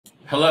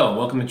Hello,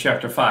 welcome to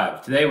Chapter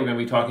 5. Today we're going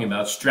to be talking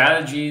about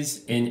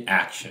strategies in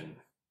action.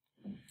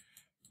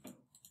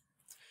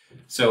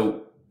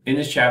 So in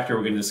this chapter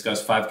we're going to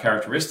discuss 5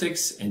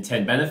 characteristics and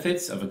 10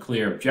 benefits of a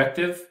clear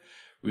objective.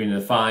 We're going to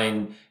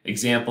define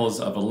examples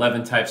of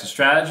 11 types of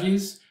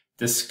strategies,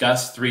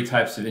 discuss 3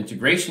 types of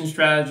integration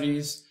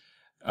strategies,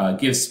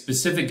 give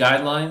specific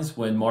guidelines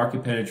when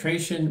market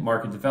penetration,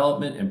 market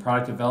development, and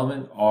product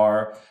development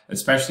are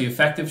especially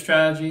effective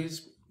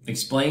strategies.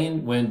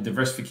 Explain when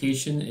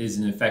diversification is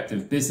an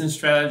effective business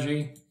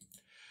strategy.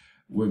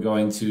 We're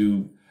going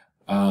to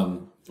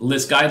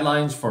list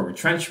guidelines for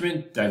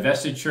retrenchment,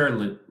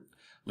 divestiture,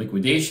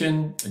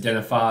 liquidation,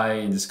 identify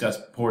and discuss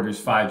Porter's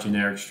 5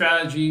 generic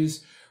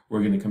strategies. We're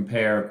going to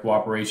compare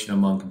cooperation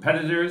among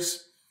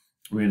competitors.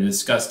 We're going to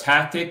discuss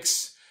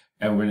tactics,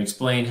 and we're going to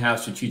explain how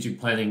strategic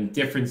planning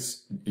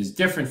is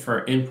different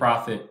for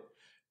in-profit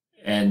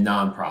and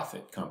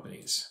non-profit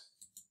companies.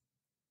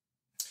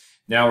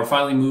 Now we're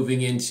finally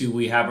moving into,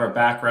 we have our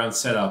background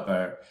set up,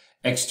 our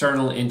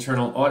external,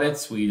 internal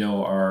audits. We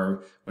know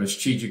what a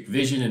strategic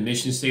vision and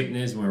mission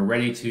statement is, and we're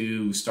ready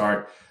to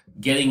start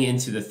getting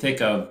into the thick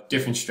of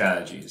different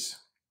strategies.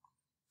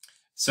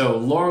 So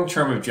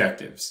long-term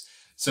objectives.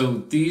 So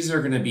these are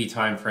going to be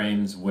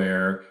timeframes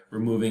where we're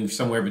moving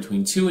somewhere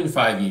between 2 and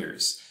 5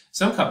 years.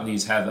 Some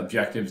companies have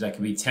objectives that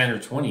can be 10 or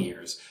 20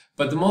 years,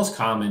 but the most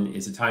common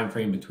is a time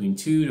frame between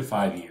 2 to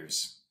 5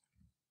 years.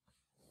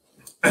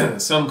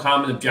 Some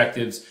common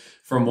objectives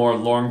for more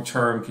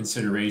long-term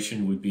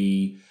consideration would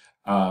be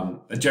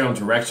a general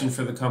direction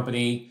for the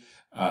company,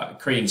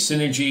 creating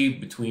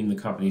synergy between the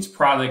company's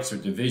products or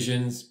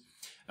divisions,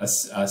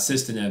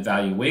 assist in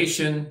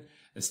evaluation,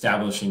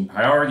 establishing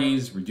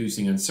priorities,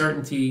 reducing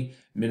uncertainty,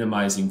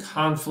 minimizing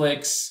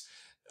conflicts,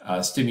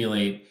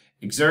 stimulate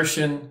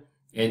exertion,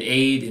 and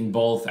aid in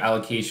both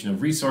allocation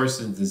of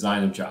resources and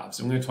design of jobs.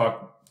 I'm going to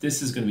talk,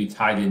 this is going to be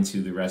tied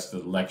into the rest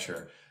of the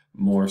lecture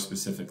more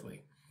specifically.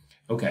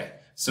 Okay,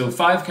 so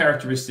 5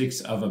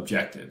 characteristics of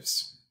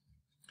objectives.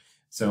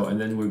 So,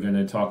 and then we're going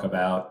to talk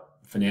about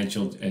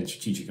financial and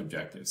strategic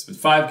objectives, but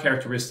 5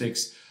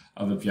 characteristics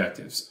of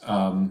objectives.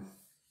 1,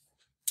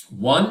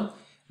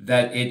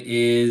 that it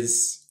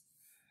is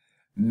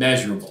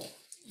measurable.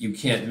 You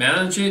can't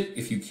manage it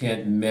if you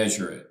can't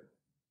measure it.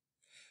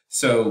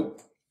 So,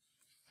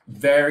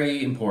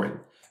 very important.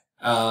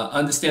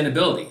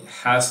 Understandability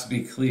has to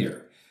be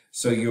clear.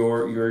 So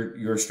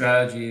your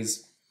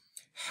strategies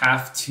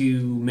have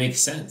to make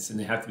sense and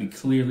they have to be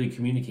clearly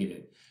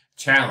communicated.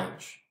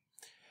 Challenge.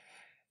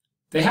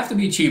 They have to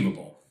be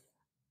achievable.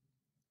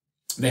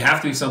 They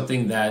have to be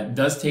something that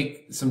does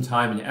take some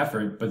time and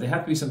effort, but they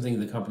have to be something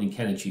the company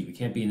can achieve. It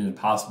can't be an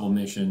impossible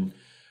mission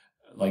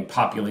like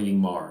populating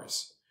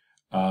Mars.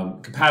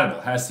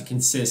 Compatible, has to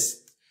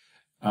consist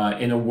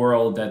in a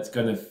world that's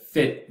going to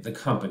fit the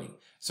company.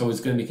 So it's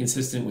going to be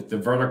consistent with the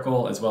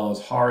vertical as well as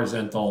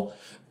horizontal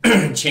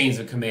chains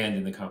of command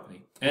in the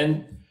company.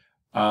 And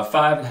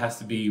 5, it has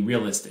to be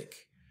realistic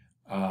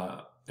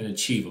and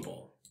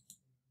achievable.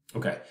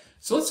 Okay,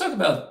 so let's talk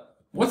about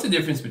what's the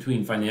difference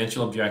between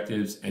financial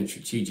objectives and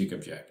strategic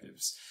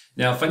objectives.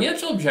 Now,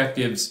 financial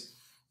objectives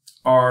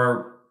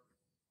are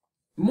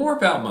more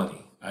about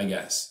money, I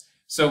guess.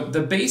 So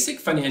the basic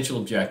financial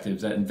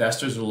objectives that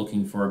investors are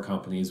looking for a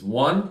company is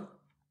 1,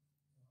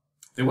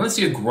 they want to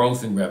see a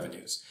growth in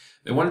revenues.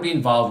 They want to be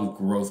involved with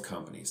growth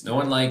companies. No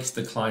one likes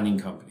declining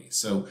companies.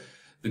 So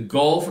the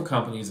goal for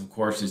companies, of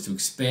course, is to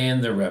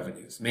expand their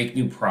revenues, make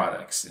new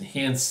products,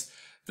 enhance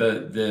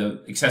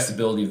the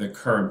accessibility of their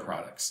current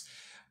products.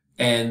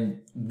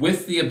 And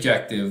with the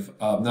objective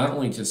of not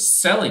only just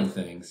selling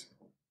things,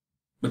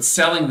 but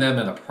selling them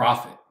at a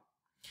profit.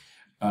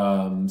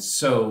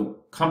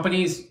 So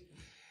companies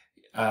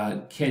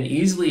can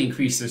easily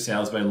increase their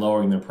sales by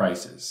lowering their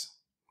prices,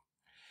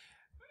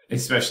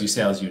 especially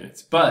sales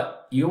units.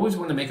 But you always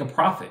want to make a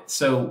profit.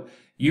 So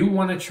you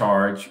want to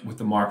charge what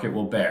the market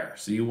will bear.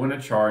 So you want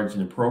to charge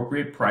an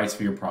appropriate price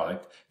for your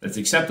product that's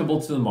acceptable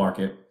to the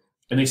market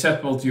and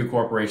acceptable to your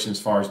corporation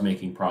as far as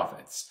making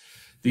profits.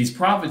 These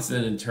profits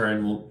then in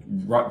turn will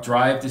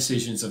drive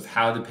decisions of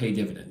how to pay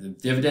dividends. The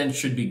dividend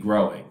should be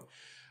growing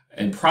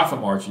and profit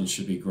margins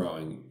should be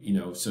growing. You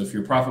know, so if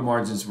your profit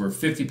margins were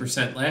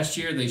 50% last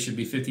year, they should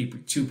be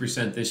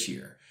 52% this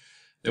year.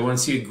 They want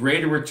to see a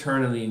greater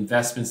return on the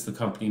investments the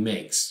company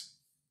makes.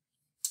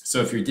 So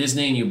if you're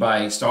Disney and you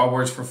buy Star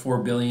Wars for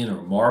 $4 billion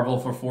or Marvel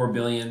for $4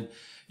 billion,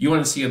 you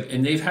want to see,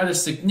 and they've had a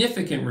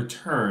significant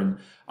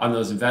return on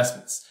those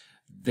investments.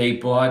 They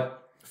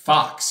bought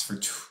Fox for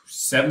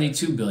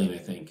 $72 billion, I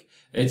think.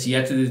 It's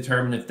yet to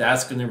determine if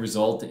that's going to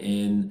result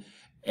in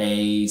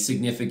a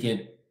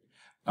significant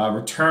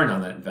return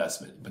on that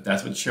investment. But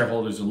that's what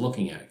shareholders are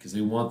looking at because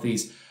they want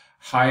these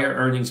higher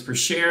earnings per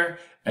share,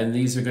 and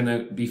these are going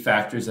to be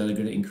factors that are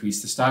going to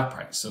increase the stock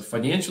price. So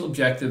financial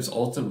objectives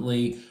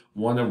ultimately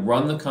want to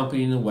run the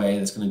company in a way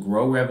that's going to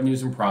grow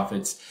revenues and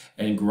profits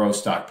and grow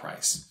stock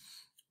price.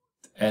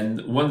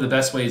 And one of the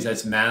best ways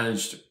that's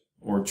managed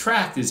or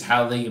tracked is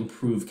how they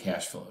improve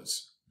cash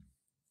flows.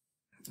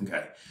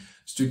 Okay,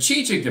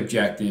 Strategic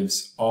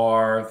objectives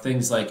are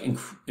things like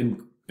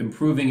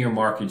improving your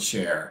market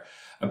share,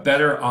 a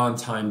better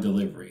on-time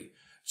delivery,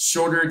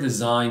 shorter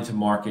design to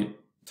market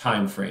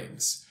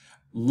timeframes,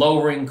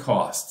 lowering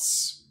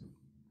costs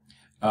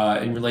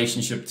in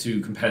relationship to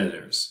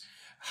competitors,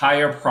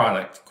 higher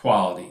product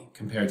quality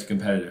compared to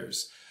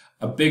competitors,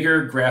 a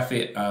bigger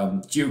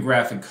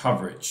geographic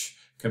coverage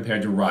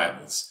compared to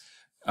rivals,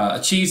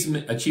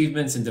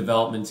 achievements in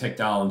development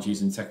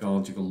technologies and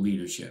technological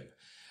leadership,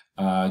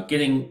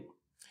 getting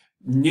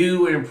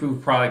new and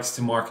improved products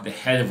to market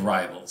ahead of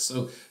rivals.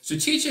 So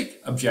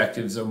strategic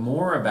objectives are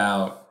more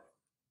about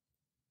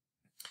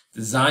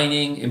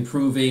designing,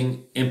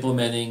 improving,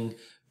 implementing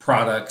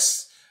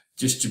products,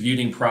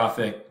 distributing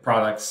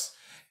products.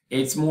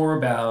 It's more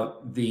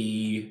about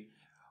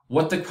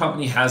what the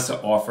company has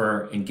to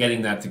offer and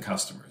getting that to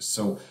customers.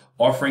 So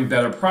offering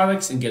better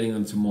products and getting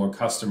them to more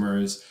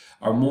customers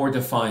are more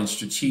defined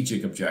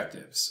strategic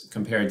objectives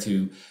compared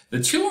to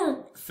the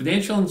two.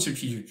 Financial and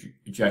strategic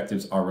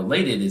objectives are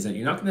related, is that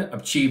you're not going to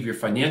achieve your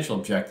financial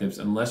objectives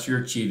unless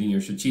you're achieving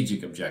your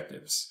strategic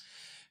objectives.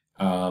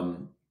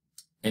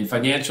 And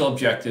financial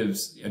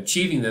objectives,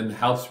 achieving them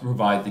helps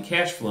provide the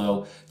cash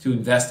flow to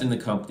invest in the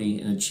company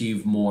and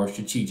achieve more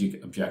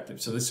strategic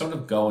objectives. So they sort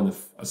of go in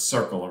a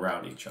circle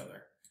around each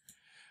other.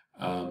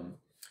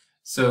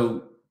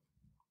 So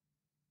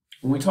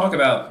when we talk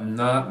about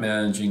not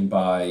managing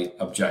by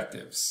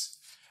objectives,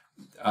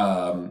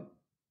 what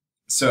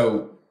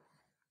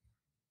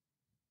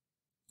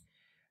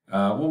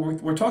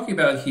we're talking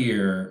about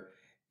here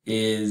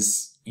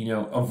is,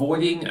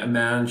 avoiding a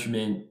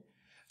management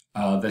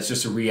that's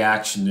just a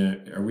reaction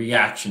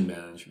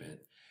management.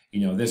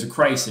 There's a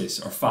crisis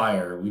or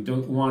fire. We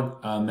don't want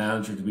a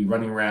manager to be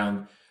running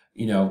around,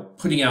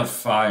 putting out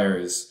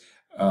fires.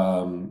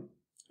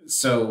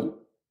 So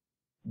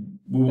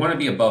we want to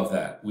be above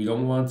that. We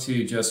don't want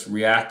to just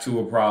react to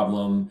a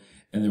problem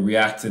and then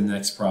react to the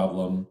next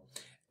problem.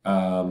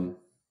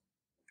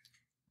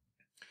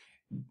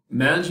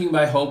 Managing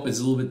by hope is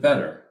a little bit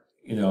better,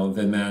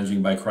 than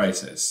managing by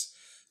crisis.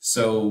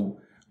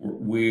 So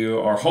we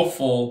are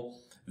hopeful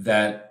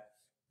that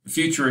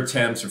future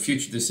attempts or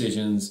future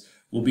decisions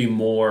will be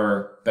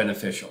more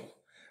beneficial.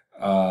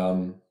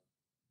 But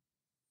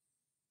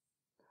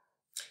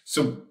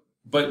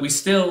we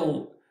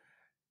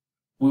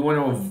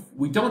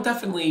don't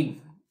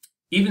definitely,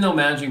 even though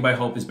managing by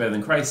hope is better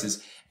than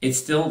crisis, it's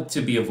still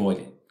to be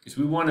avoided, because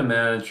we want to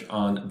manage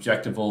on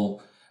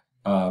objectivable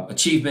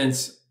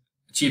achievements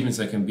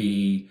that can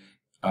be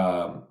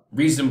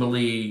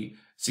reasonably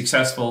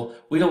successful.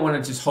 We don't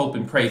want to just hope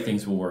and pray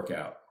things will work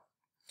out.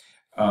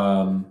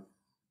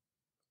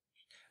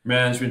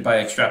 Management by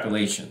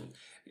extrapolation.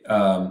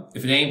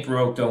 If it ain't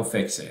broke, don't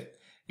fix it.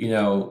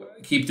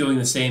 Keep doing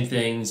the same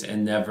things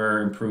and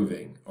never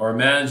improving. Or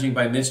managing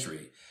by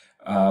mystery,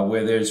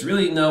 where there's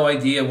really no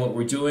idea what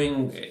we're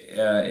doing.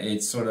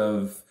 It's sort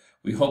of,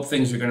 we hope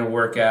things are going to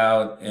work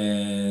out,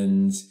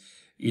 and,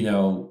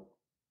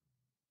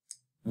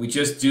 we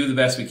just do the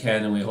best we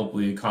can and we hope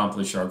we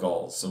accomplish our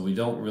goals. So we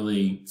don't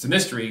really, it's a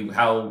mystery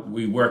how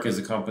we work as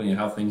a company and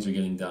how things are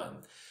getting done.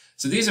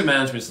 So these are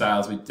management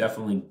styles we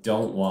definitely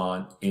don't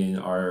want in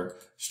our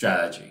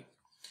strategy.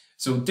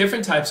 So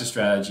different types of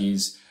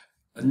strategies.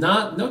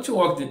 No two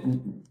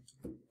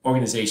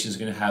organizations are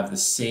going to have the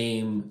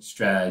same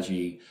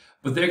strategy,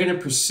 but they're going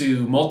to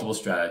pursue multiple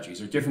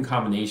strategies or different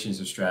combinations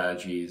of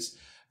strategies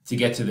to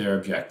get to their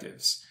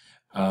objectives.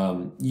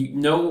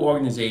 No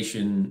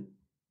organization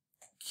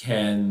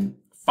can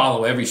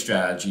follow every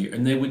strategy,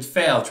 and they would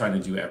fail trying to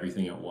do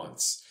everything at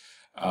once.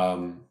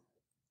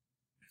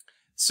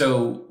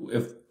 So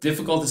if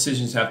difficult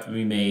decisions have to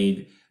be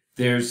made,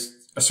 there's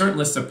a certain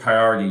list of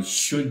priorities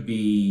should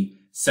be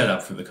set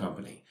up for the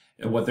company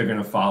and what they're going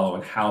to follow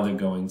and how they're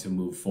going to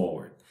move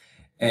forward.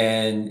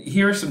 And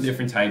here are some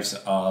different types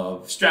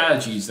of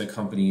strategies that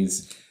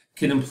companies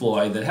can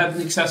employ that have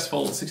been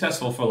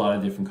successful for a lot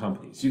of different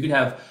companies. You could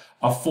have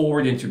a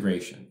forward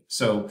integration.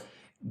 So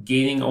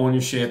gaining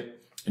ownership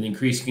and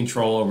increasing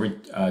control over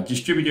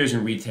distributors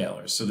and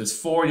retailers. So this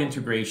forward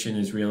integration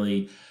is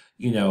really,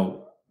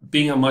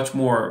 being a much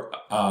more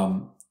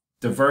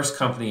diverse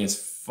company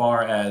as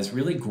far as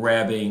really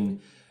grabbing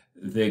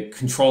the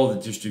control of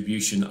the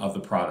distribution of the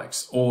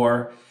products.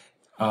 Or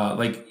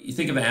like you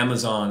think of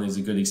Amazon as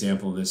a good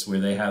example of this,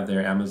 where they have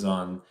their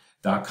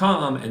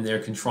Amazon.com and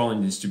they're controlling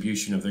the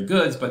distribution of their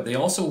goods, but they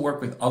also work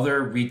with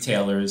other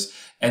retailers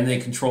and they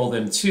control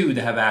them too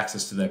to have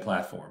access to their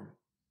platform.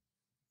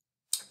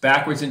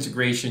 Backwards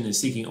integration is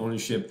seeking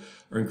ownership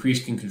or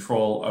increasing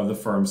control of the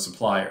firm's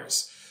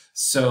suppliers.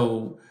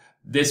 So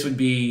this would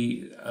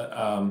be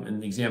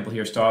an example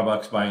here,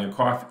 Starbucks buying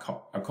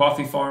a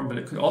coffee farm, but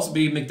it could also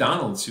be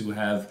McDonald's, who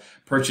have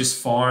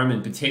purchased farm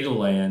and potato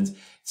land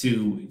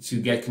to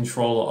get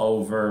control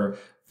over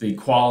the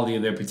quality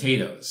of their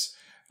potatoes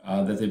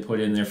that they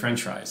put in their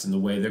French fries and the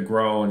way they're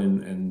grown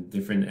and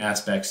different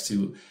aspects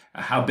to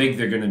how big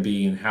they're going to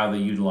be and how they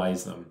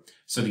utilize them.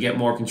 So to get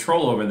more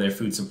control over their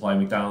food supply,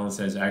 McDonald's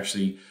has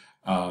actually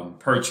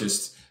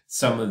purchased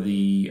some of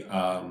the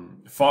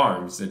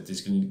farms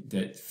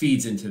that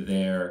feeds into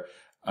their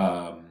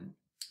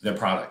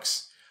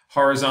products.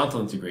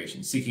 Horizontal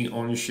integration, seeking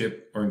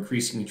ownership or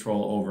increasing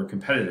control over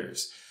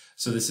competitors.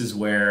 So this is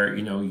where,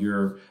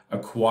 you're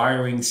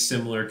acquiring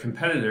similar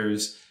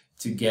competitors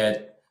to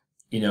get,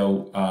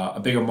 a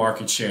bigger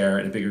market share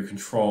and a bigger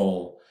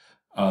control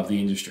of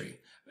the industry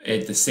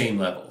at the same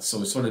level.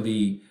 So it's sort of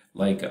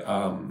like,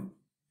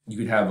 you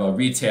could have a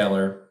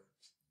retailer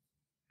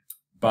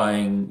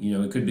buying,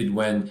 it could be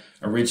when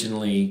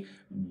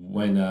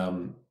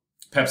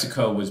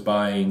PepsiCo was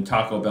buying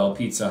Taco Bell,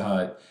 Pizza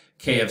Hut,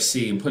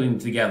 KFC, and putting them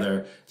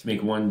together to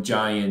make one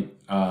giant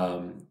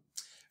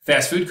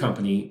fast food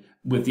company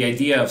with the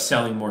idea of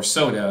selling more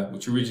soda,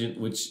 which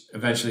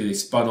eventually they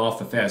spun off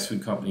the fast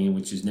food company,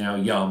 which is now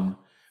Yum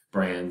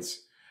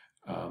Brands.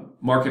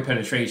 Market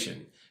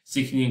penetration,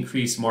 seeking to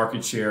increase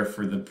market share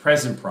for the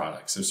present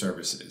products or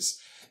services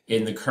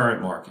in the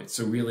current market.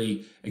 So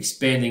really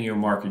expanding your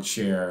market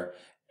share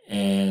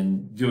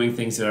and doing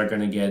things that are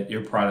going to get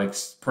your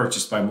products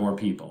purchased by more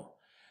people.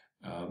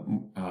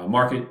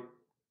 Market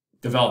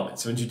development,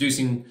 so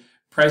introducing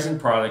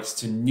present products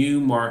to new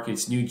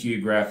markets, new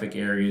geographic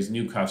areas,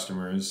 new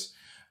customers.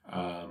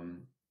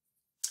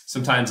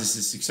 Sometimes this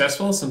is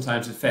successful,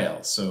 sometimes it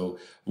fails. So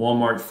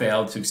Walmart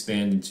failed to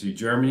expand into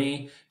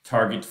Germany,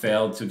 Target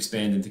failed to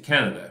expand into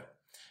Canada.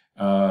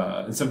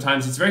 And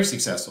sometimes it's very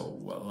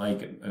successful,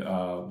 like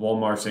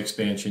Walmart's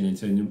expansion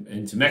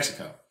into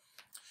Mexico.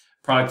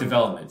 Product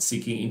development,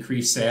 seeking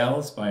increased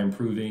sales by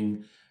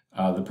improving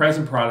the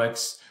present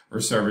products or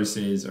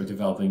services or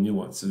developing new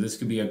ones. So this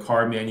could be a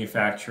car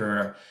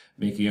manufacturer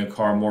making a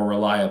car more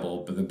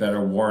reliable, with a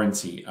better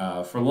warranty.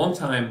 For a long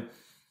time,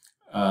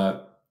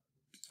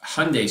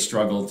 Hyundai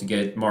struggled to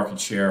get market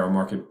share or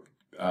market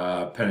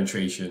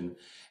penetration,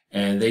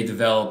 and they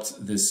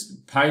developed this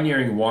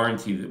pioneering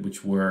warranty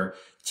which were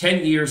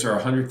 10 years or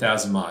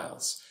 100,000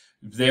 miles,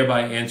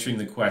 thereby answering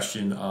the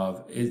question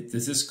of,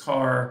 does this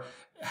car,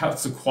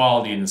 how's the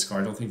quality in this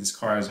car? I don't think this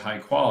car has high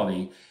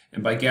quality.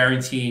 And by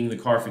guaranteeing the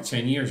car for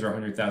 10 years or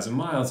 100,000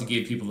 miles, it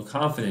gave people the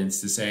confidence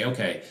to say,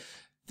 okay,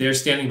 they're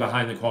standing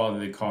behind the quality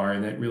of the car,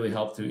 and that really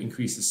helped to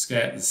increase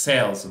the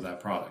sales of that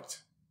product.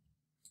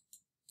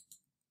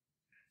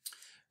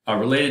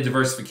 Related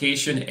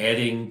diversification,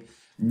 adding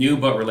new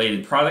but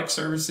related product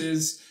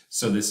services.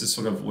 So this is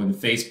sort of when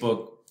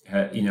Facebook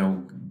had,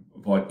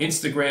 bought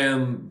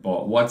Instagram,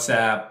 bought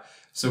WhatsApp.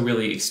 So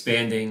really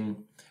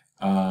expanding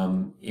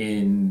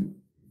in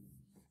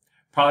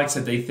products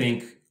that they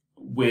think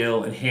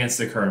will enhance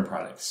their current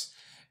products.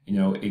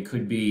 It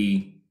could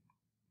be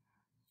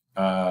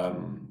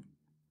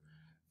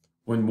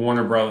when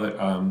Warner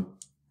Brothers,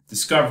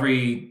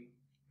 Discovery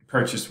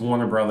purchased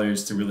Warner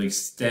Brothers to really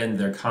extend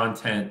their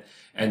content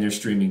and their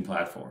streaming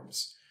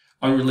platforms.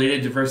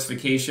 Unrelated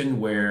diversification,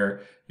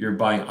 where you're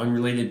buying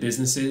unrelated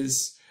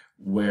businesses,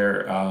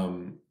 where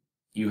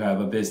you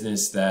have a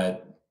business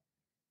that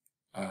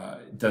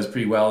does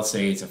pretty well,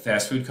 say it's a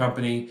fast food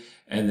company,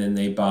 and then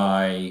they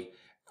buy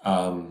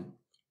a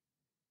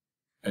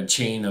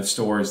chain of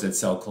stores that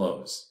sell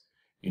clothes.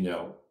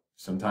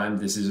 Sometimes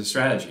this is a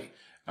strategy.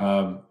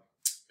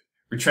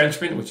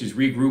 Retrenchment, which is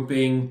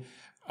regrouping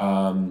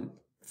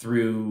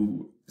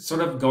through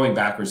sort of going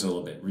backwards a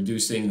little bit,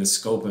 reducing the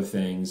scope of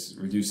things,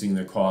 reducing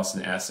their costs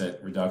and asset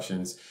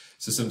reductions.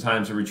 So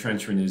sometimes a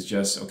retrenchment is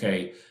just,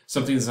 okay,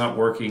 something's not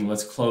working,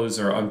 let's close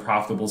our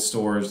unprofitable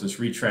stores, let's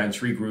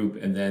retrench,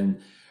 regroup, and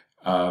then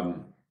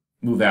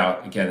move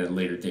out again at a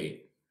later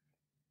date.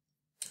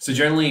 So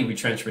generally,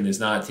 retrenchment is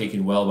not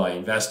taken well by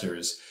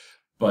investors,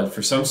 but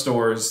for some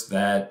stores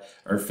that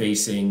are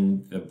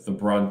facing the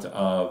brunt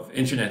of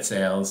internet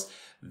sales,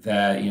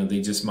 that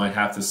they just might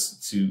have to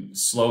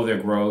slow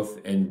their growth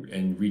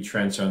and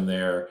retrench on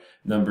their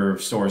number of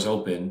stores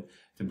open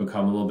to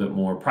become a little bit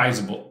more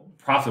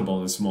profitable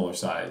in a smaller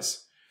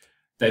size.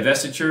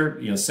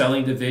 Divestiture,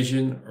 selling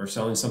division or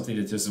selling something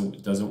that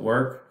doesn't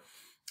work,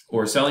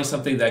 or selling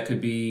something that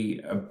could be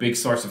a big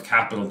source of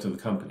capital to the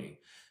company.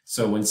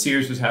 So when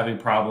Sears was having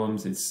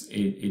problems,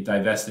 it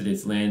divested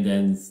its Land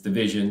Ends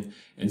division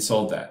and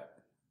sold that.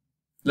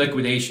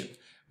 Liquidation,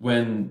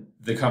 when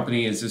the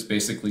company is just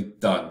basically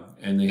done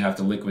and they have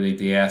to liquidate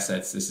the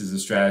assets. This is a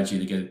strategy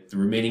to get the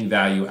remaining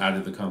value out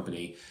of the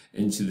company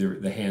into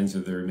the hands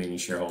of the remaining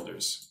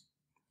shareholders.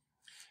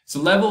 So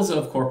levels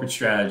of corporate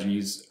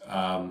strategies.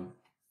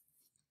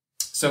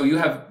 So you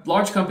have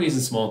large companies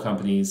and small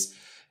companies.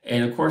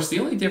 And of course,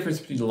 the only difference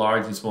between a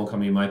large and small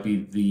company might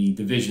be the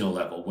divisional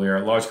level, where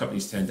large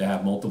companies tend to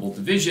have multiple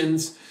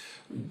divisions.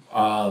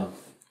 So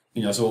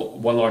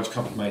one large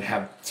company might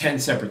have 10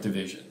 separate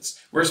divisions,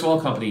 where a small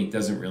company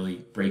doesn't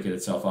really break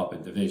itself up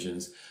in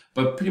divisions.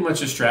 But pretty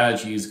much the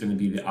strategy is going to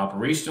be the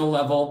operational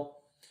level,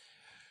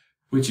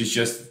 which is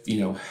just,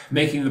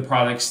 making the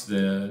products,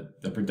 the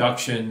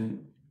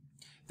production.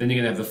 Then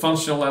you're going to have the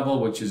functional level,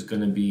 which is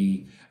going to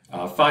be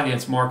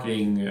finance,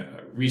 marketing,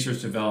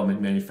 research development,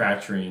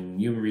 manufacturing,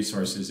 human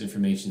resources,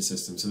 information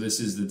systems. So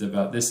this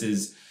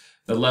is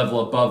the level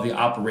above the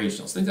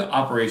operational. So think the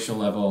operational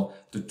level,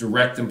 the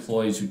direct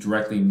employees who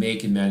directly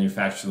make and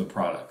manufacture the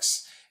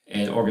products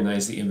and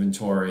organize the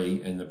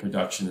inventory and the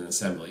production and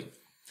assembly.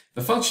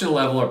 The functional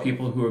level are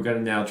people who are going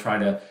to now try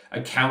to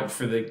account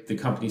for the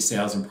company's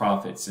sales and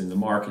profits and the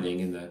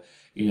marketing and the,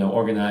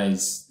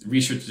 organize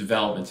research and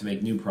development to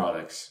make new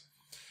products.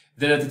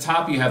 Then at the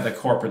top, you have the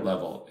corporate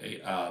level,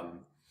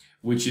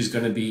 which is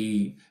going to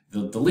be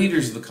the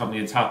leaders of the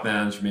company, the top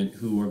management,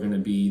 who are going to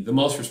be the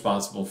most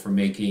responsible for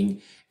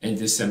making and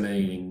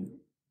disseminating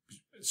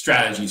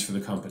strategies for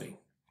the company.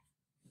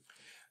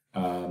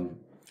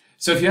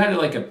 So if you had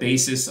like a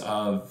basis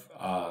of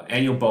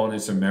annual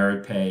bonus or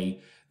merit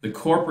pay, the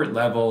corporate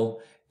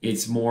level,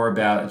 it's more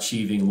about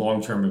achieving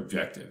long-term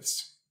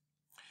objectives.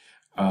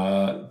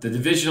 The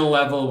divisional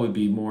level would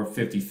be more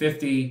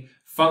 50-50.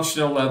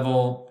 Functional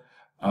level,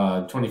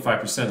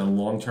 25% on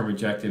long-term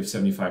objectives,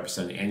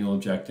 75% on annual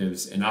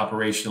objectives, and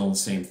operational,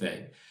 same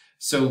thing.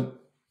 So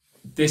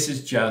this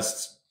is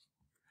just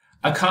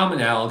a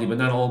commonality, but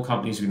not all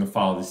companies are going to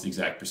follow this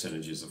exact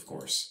percentages, of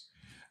course.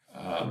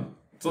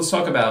 So let's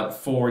talk about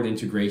forward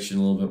integration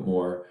a little bit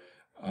more.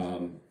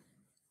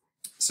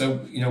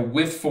 So,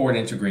 with forward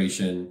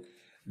integration,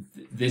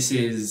 this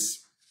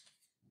is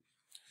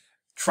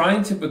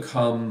trying to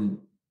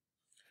become,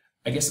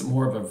 I guess,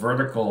 more of a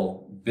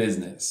vertical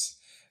business.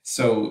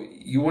 So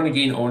you want to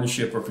gain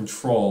ownership or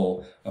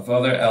control of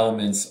other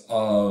elements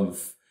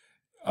of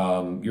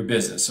your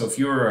business. So if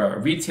you're a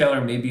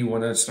retailer, maybe you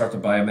want to start to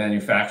buy a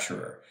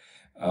manufacturer.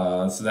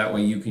 So that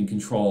way you can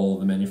control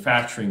the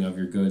manufacturing of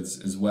your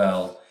goods as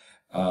well.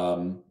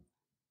 And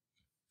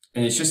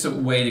it's just a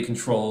way to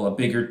control a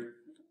bigger,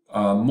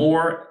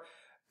 more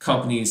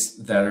companies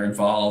that are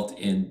involved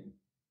in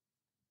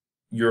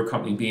your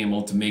company being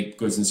able to make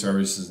goods and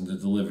services and to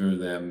deliver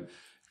them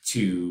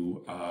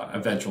to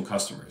eventual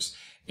customers.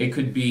 It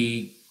could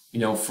be,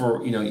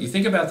 you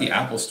think about the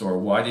Apple Store.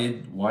 Why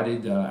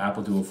did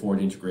Apple do a forward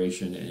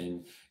integration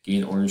and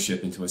gain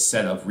ownership into a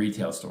set of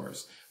retail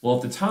stores? Well,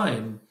 at the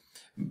time,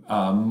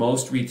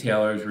 most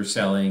retailers were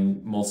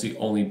selling mostly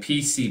only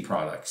PC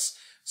products.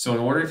 So in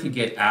order to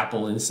get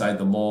Apple inside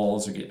the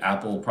malls or get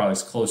Apple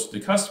products closer to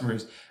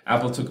customers,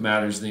 Apple took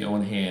matters in their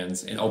own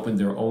hands and opened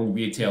their own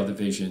retail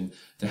division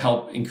to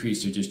help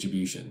increase their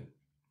distribution.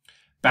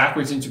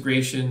 Backwards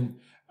integration,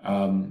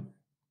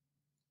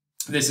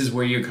 this is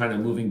where you're kind of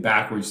moving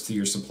backwards to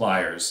your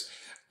suppliers.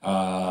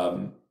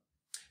 So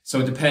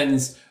it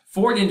depends.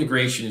 Forward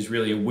integration is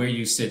really where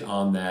you sit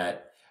on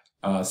that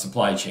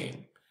supply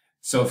chain.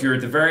 So if you're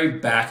at the very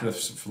back of the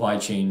supply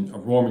chain, a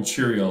raw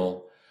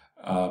material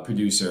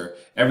producer,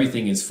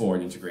 everything is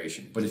forward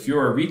integration. But if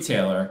you're a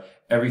retailer,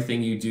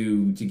 everything you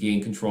do to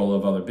gain control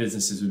of other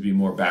businesses would be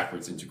more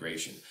backwards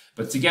integration.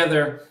 But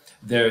together,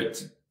 they're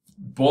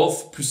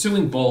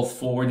pursuing both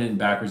forward and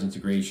backwards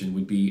integration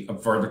would be a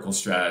vertical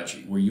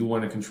strategy where you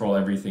want to control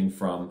everything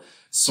from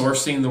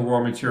sourcing the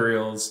raw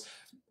materials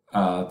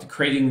to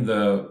creating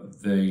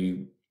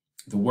the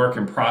work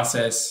in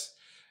process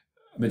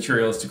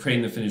materials, to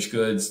creating the finished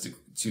goods,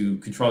 to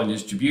controlling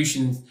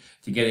distribution,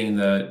 to getting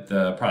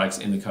the products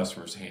in the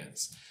customer's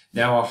hands.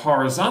 Now, a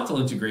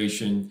horizontal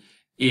integration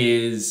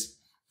is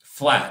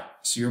flat.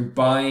 So you're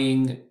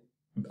buying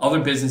other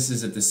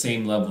businesses at the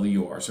same level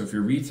you are. So if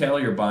you're a retailer,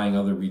 you're buying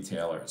other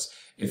retailers.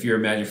 If you're a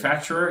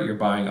manufacturer, you're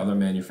buying other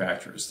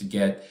manufacturers to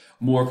get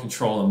more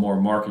control and more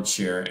market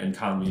share and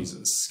economies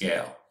of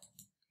scale.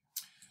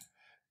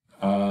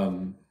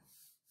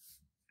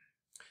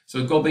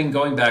 So going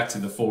back to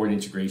the forward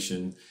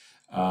integration,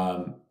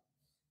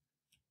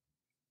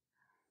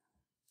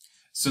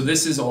 so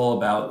this is all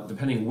about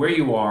depending where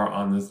you are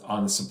on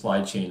the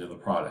supply chain of the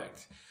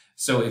product.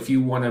 So if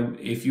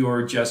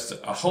you're just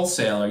a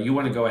wholesaler, you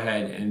want to go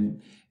ahead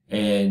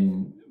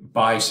and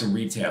buy some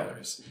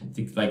retailers,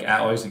 like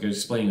I was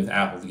explaining with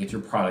Apple, to get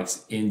your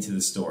products into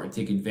the store and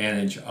take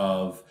advantage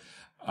of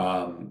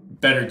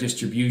better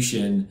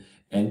distribution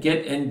and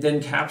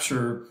then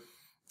capture.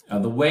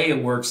 The way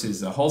it works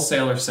is the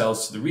wholesaler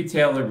sells to the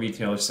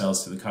retailer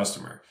sells to the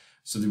customer.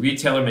 So the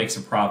retailer makes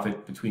a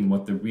profit between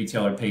what the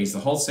retailer pays the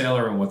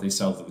wholesaler and what they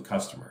sell to the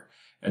customer.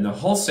 And the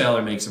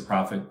wholesaler makes a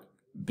profit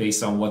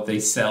based on what they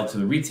sell to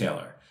the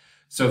retailer.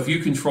 So if you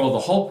control the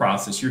whole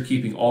process, you're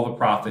keeping all the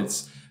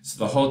profits.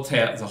 So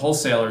the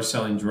wholesaler is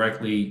selling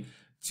directly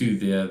to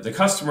the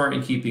customer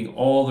and keeping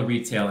all the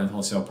retail and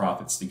wholesale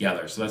profits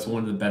together. So that's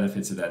one of the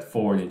benefits of that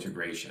forward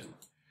integration.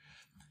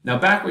 Now,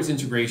 backwards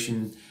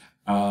integration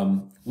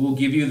will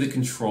give you the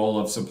control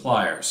of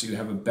suppliers. So you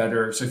have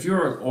so if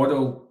you're an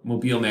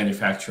automobile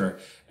manufacturer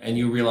and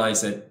you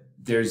realize that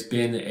there's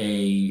been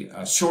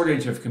a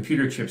shortage of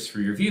computer chips for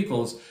your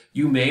vehicles,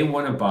 you may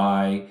want to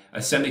buy a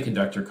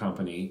semiconductor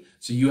company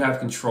so you have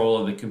control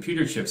of the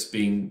computer chips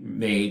being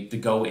made to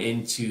go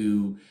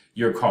into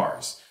your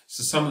cars.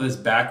 So some of this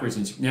backwards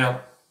integration.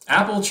 Now,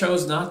 Apple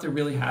chose not to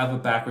really have a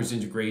backwards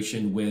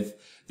integration with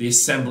the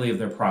assembly of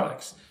their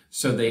products.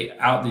 So they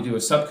do a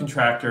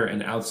subcontractor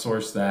and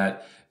outsource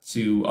that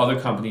to other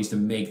companies to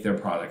make their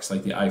products,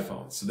 like the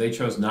iPhone. So they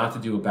chose not to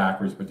do a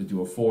backwards, but to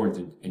do a forward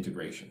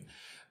integration.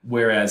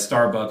 whereas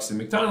Starbucks and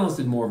McDonald's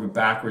did more of a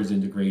backwards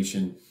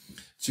integration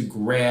to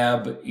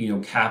grab,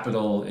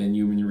 capital and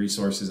human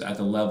resources at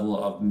the level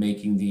of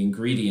making the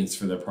ingredients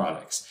for their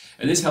products.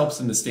 And this helps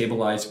them to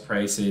stabilize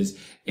prices,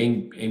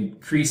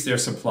 increase their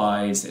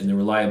supplies and the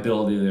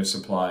reliability of their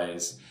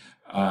supplies,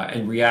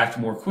 and react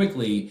more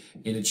quickly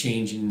in a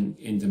change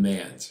in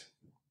demand.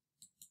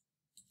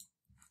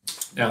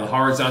 Now, the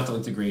horizontal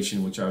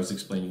integration, which I was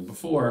explaining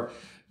before,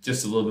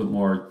 just a little bit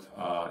more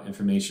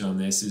information on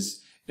this, is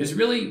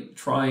really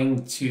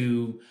trying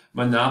to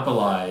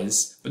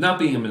monopolize, but not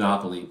being a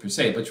monopoly per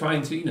se, but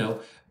trying to,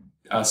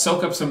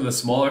 soak up some of the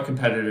smaller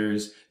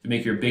competitors to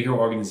make your bigger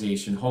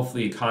organization.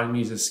 Hopefully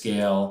economies of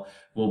scale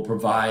will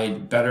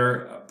provide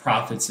better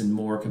profits and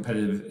more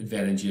competitive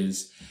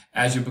advantages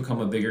as you become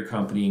a bigger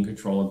company and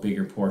control a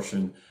bigger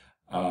portion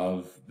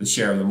of the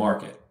share of the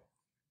market.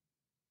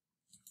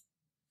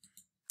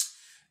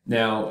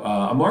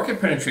 Now, a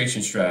market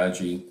penetration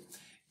strategy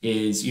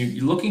is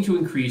you're looking to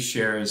increase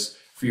shares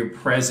for your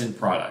present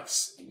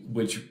products,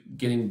 which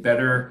getting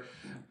better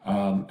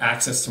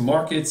access to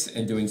markets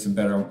and doing some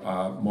better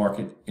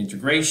market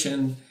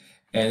integration.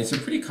 And it's a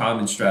pretty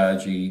common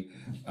strategy,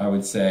 I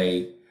would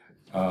say,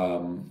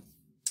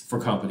 for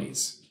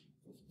companies.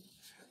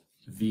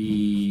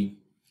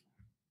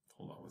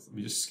 Hold on, let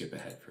me just skip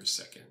ahead for a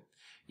second.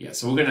 Yeah,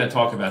 so we're going to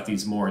talk about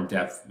these more in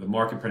depth: the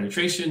market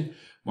penetration,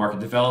 market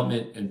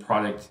development, and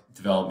product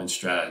development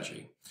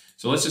strategy.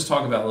 So let's just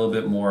talk about a little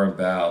bit more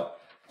about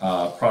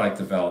product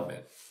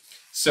development.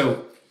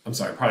 So, I'm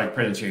sorry, product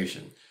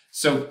penetration.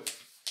 So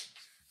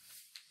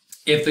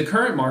if the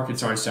current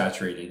markets aren't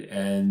saturated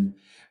and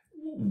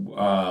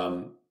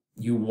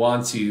you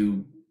want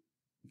to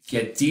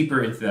get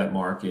deeper into that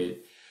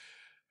market,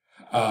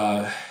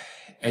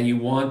 and you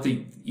want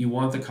your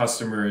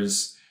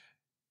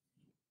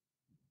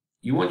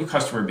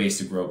customer base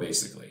to grow,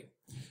 basically.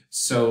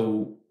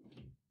 So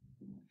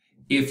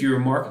if your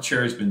market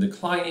share has been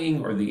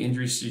declining or the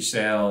industry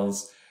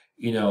sales,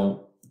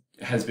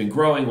 has been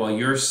growing while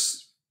your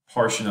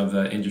portion of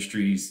the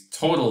industry's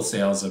total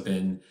sales have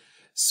been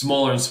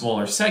smaller and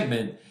smaller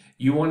segment,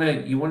 you want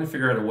to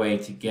figure out a way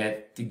to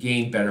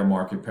gain better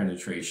market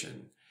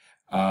penetration.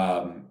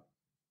 So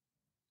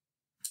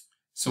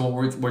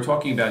what we're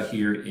talking about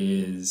here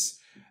is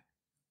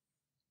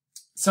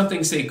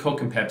something, say,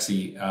 Coke and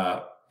Pepsi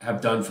have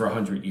done for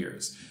 100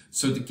 years.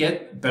 So to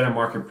get better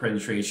market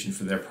penetration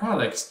for their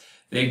products,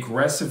 they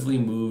aggressively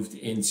moved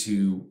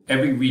into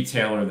every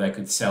retailer that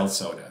could sell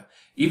soda.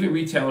 Even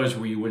retailers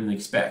where you wouldn't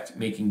expect,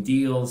 making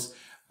deals.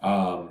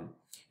 A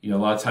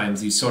lot of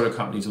times these soda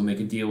companies will make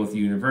a deal with the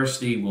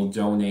university, will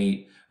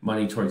donate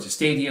money towards the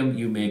stadium.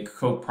 You make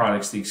Coke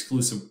products the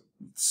exclusive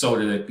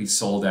soda that be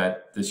sold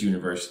at this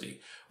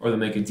university. Or they'll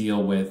make a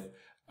deal with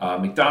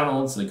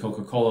McDonald's, like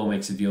Coca-Cola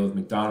makes a deal with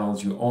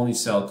McDonald's. You only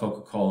sell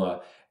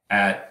Coca-Cola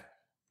at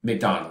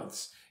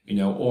McDonald's,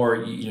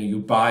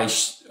 you buy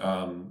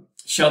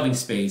shelving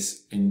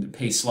space and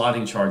pay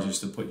slotting charges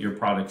to put your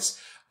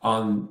products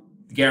on,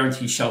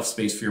 guarantee shelf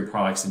space for your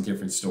products in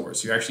different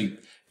stores. So you're actually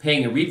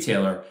paying a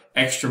retailer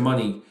extra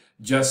money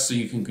just so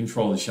you can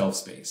control the shelf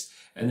space.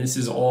 And this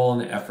is all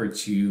an effort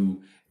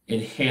to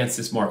enhance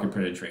this market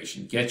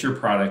penetration. Get your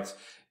product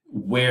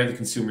where the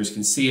consumers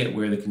can see it,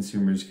 where the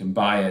consumers can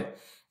buy it,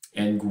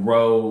 and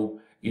grow,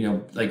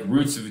 like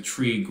roots of a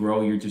tree,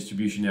 grow your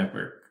distribution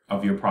network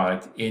of your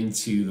product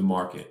into the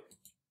market.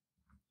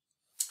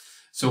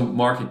 So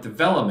market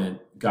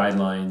development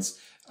guidelines,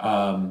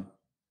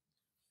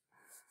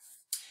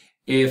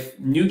 if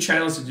new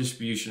channels of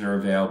distribution are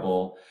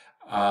available,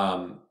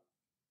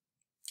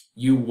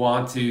 you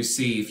want to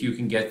see if you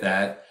can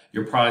get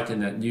your product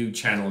in that new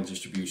channel of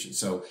distribution.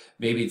 So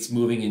maybe it's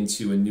moving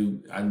into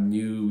a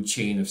new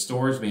chain of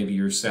stores. Maybe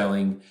you're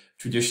selling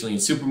traditionally in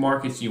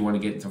supermarkets and you want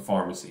to get into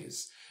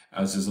pharmacies.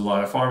 There's a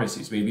lot of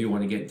pharmacies. Maybe you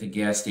want to get into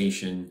gas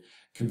station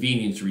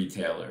convenience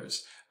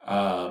retailers.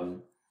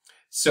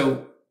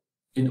 So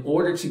in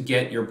order to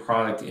get your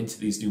product into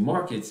these new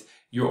markets,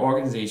 your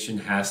organization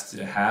has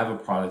to have a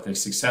product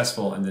that's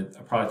successful and a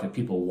product that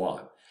people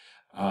want.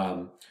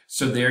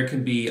 So there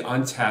can be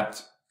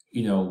untapped,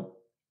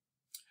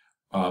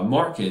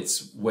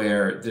 markets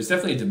where there's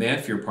definitely a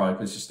demand for your product,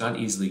 but it's just not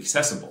easily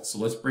accessible. So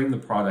let's bring the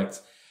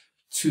product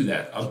to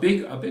that. A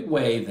big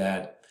way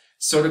that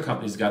soda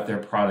companies got their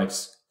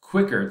products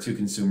quicker to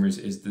consumers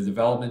is the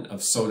development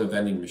of soda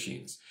vending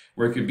machines,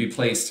 where it could be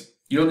placed.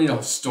 You don't need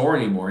a store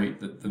anymore.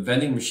 The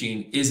vending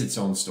machine is its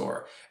own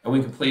store. And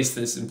we can place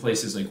this in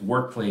places like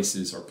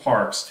workplaces or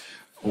parks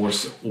or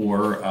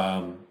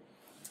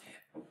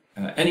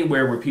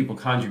anywhere where people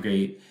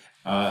congregate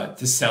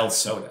to sell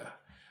soda.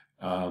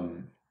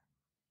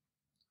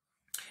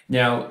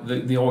 Now,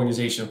 the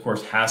organization, of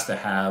course, has to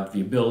have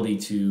the ability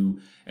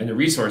and the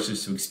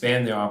resources to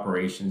expand their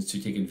operations,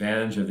 to take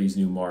advantage of these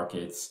new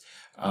markets,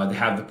 to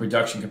have the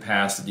production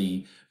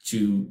capacity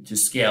to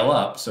scale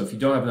up. So if you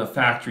don't have enough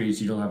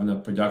factories, you don't have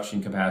enough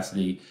production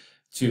capacity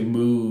to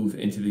move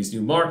into these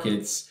new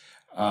markets,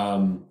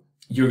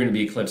 you're going to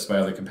be eclipsed by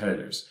other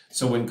competitors.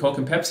 So when Coke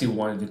and Pepsi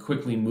wanted to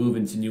quickly move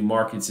into new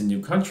markets and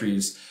new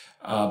countries,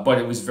 but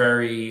it was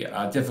very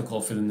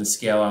difficult for them to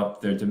scale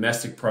up their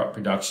domestic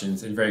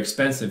productions and very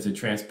expensive to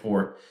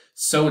transport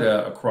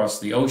soda across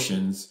the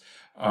oceans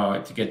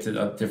to get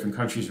to different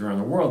countries around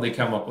the world. They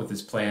come up with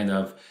this plan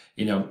of,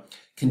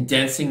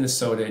 condensing the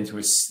soda into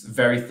a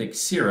very thick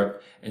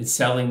syrup and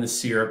selling the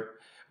syrup,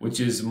 which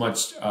is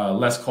much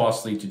less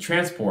costly to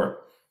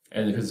transport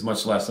and because it's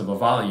much less of a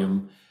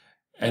volume.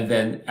 And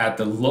then at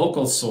the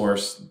local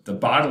source, the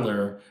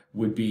bottler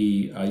would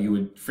be, you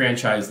would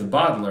franchise the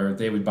bottler.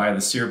 They would buy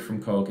the syrup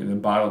from Coke and then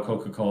bottle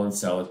Coca-Cola and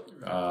sell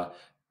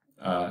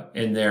it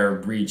in their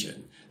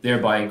region,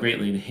 thereby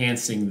greatly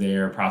enhancing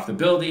their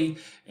profitability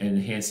and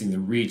enhancing the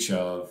reach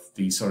of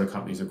these soda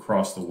companies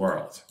across the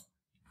world.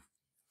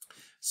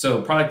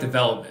 So product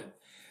development.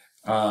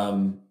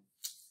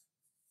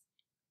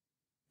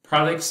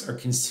 Products are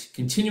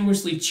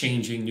continuously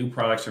changing. New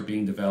products are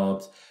being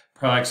developed.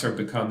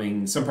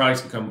 Some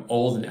products become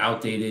old and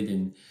outdated,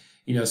 and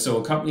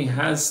so a company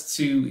has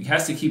to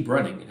keep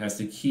running. It has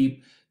to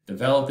keep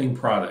developing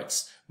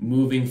products,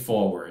 moving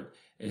forward.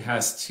 It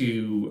has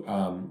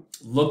to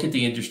look at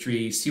the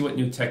industry, see what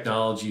new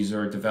technologies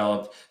are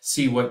developed,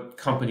 see what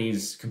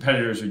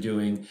competitors are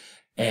doing,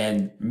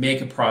 and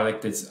make a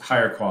product that's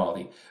higher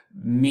quality,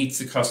 meets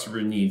the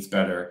customer needs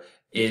better,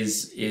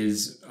 has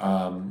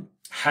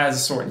a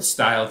certain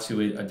style to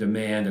it, a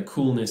demand, a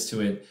coolness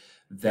to it,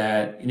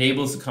 that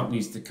enables the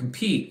companies to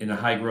compete in a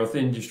high growth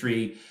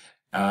industry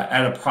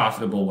at a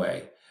profitable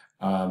way.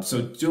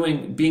 So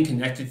being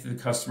connected to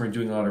the customer,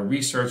 doing a lot of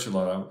research, a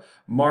lot of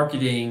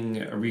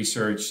marketing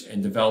research,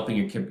 and developing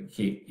your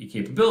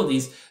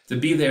capabilities to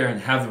be there and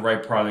have the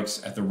right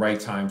products at the right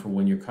time for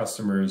when your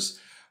customers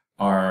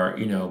are,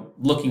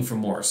 looking for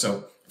more.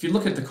 So if you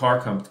look at the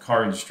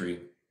car industry,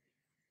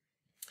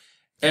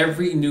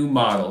 every new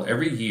model,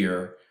 every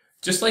year,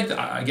 just like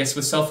I guess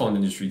with cell phone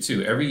industry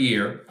too, every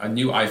year a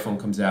new iPhone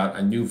comes out,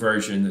 a new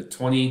version, the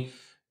 20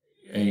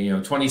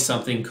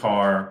 something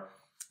car,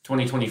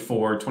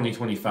 2024,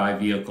 2025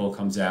 vehicle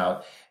comes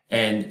out.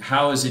 And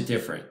how is it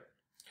different?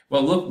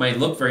 Well, might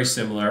look very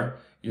similar.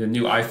 The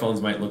new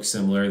iPhones might look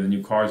similar, the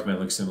new cars might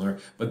look similar,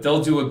 but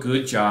they'll do a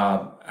good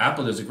job.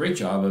 Apple does a great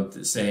job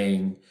of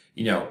saying,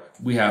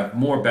 we have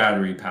more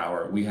battery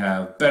power, we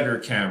have better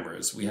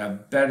cameras, we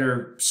have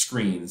better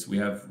screens, we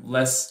have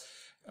less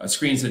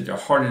screens that are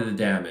harder to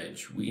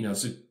damage.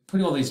 So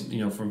putting all these,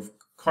 from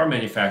car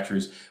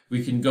manufacturers,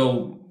 we can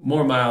go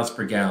more miles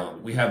per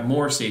gallon. We have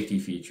more safety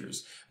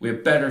features. We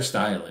have better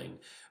styling.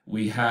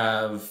 We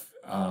have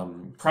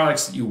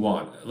products that you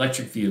want,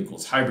 electric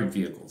vehicles, hybrid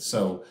vehicles.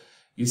 So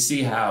you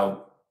see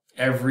how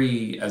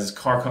as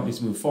car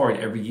companies move forward,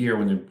 every year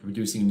when they're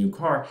producing a new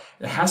car,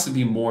 there has to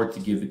be more to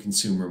give the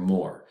consumer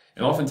more.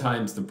 And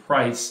oftentimes the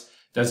price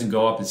doesn't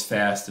go up as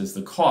fast as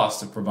the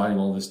cost of providing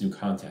all this new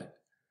content.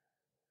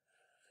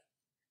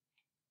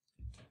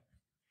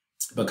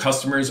 But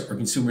customers or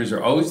consumers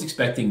are always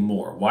expecting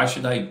more. Why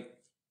should I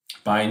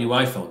buy a new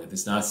iPhone if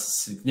it's not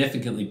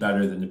significantly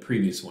better than the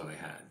previous one I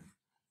had?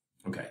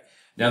 Okay.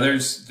 Now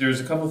there's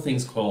a couple of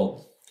things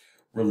called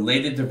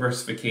related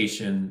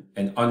diversification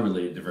and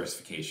unrelated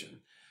diversification.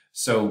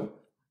 So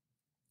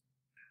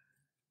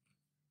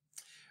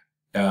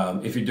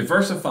if you're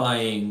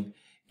diversifying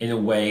in a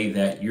way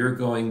that you're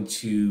going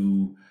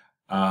to,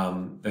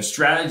 the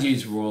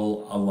strategies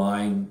will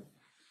align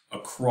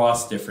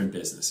across different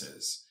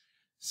businesses.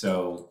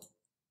 So,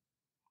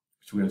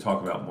 which we're going to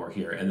talk about more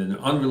here. And then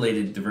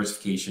unrelated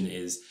diversification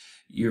is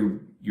you're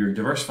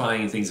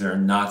diversifying in things that are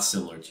not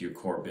similar to your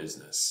core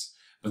business,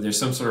 but there's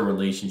some sort of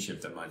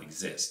relationship that might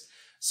exist.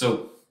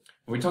 So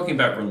when we're talking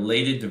about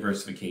related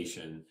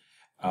diversification,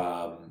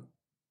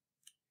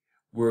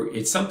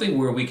 it's something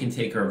where we can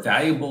take our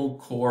valuable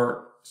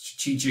core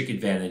strategic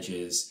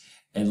advantages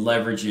and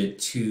leverage it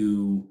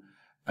to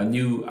a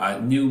new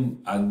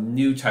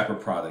type of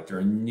product or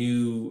a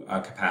new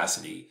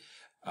capacity.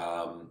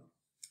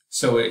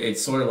 So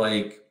it's sort of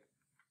like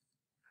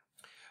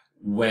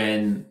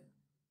when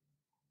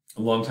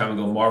a long time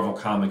ago Marvel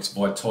Comics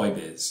bought Toy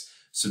Biz,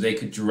 so they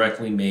could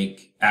directly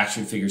make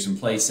action figures and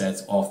play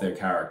sets off their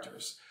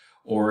characters.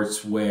 Or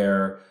it's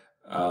where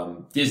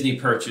Disney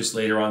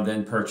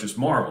then purchased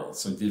Marvel.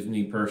 So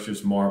Disney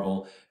purchased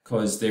Marvel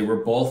because they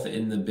were both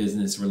in the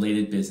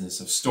related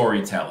business of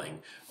storytelling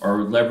or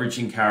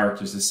leveraging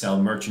characters to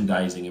sell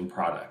merchandising and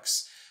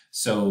products.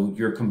 So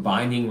you're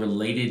combining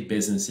related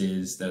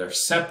businesses that are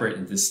separate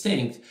and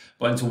distinct,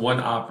 but into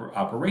one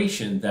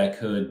operation that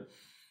could,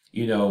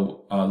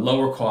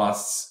 lower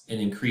costs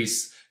and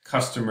increase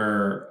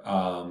customer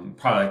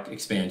product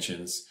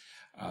expansions.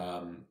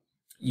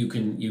 You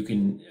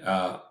can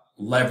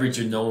leverage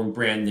a known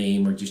brand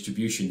name or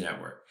distribution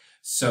network.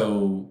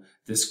 So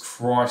this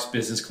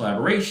cross-business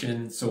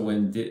collaboration. So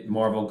when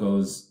Marvel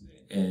goes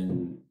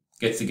and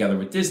gets together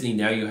with Disney,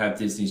 now you have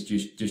Disney's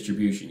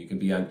distribution. You can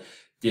be on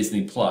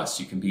Disney Plus,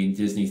 you can be in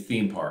Disney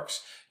theme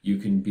parks, you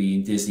can be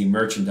in Disney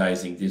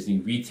merchandising, Disney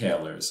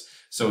retailers.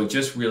 So it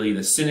just really, the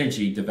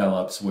synergy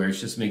develops where it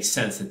just makes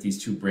sense that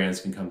these two brands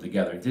can come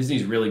together.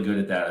 Disney's really good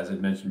at that, as I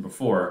mentioned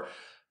before,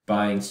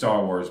 buying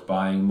Star Wars,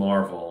 buying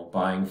Marvel,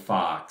 buying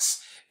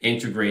Fox,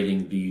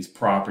 integrating these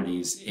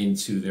properties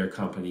into their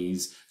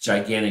company's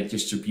gigantic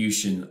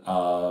distribution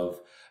of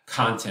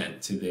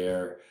content to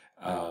their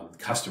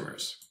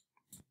customers.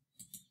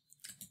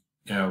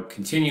 Now,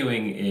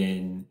 continuing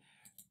in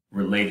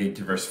related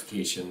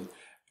diversification,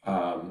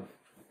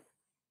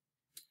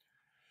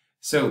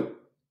 so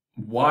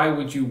why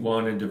would you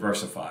want to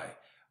diversify?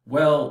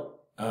 Well,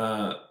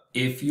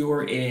 if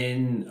you're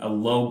in a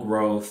low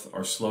growth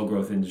or slow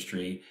growth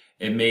industry,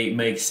 it may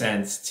make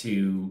sense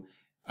to,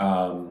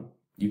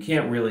 you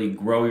can't really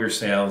grow your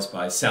sales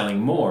by selling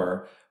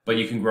more, but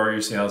you can grow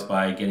your sales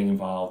by getting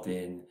involved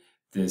in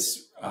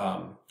this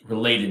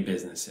related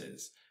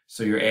businesses.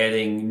 So you're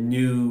adding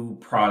new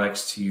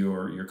products to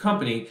your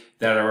company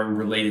that are in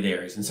related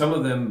areas. And some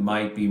of them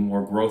might be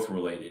more growth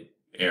related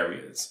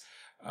areas.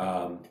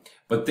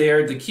 But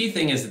the key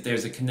thing is that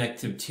there's a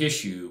connective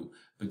tissue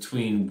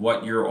between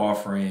what you're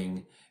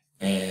offering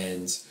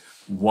and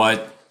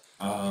what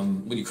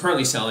you're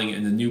currently selling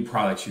and the new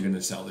products you're going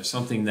to sell. There's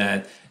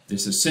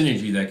a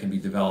synergy that can be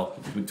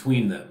developed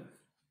between them.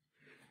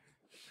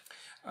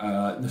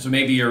 So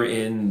maybe you're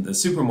in the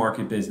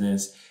supermarket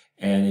business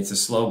and it's a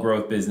slow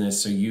growth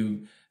business, so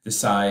you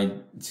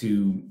decide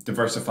to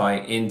diversify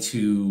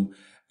into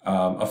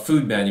a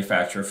food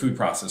manufacturer, a food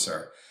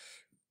processor,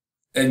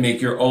 and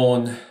make your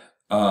own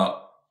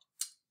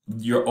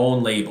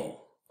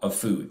label of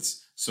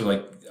foods. So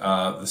like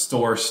the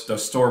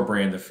store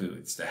brand of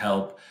foods to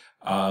help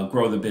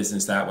grow the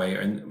business that way,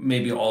 and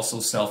maybe also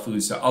sell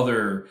foods to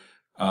other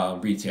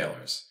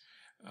retailers.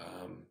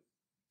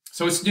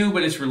 So it's new,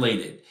 but it's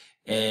related.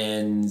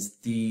 And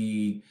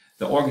the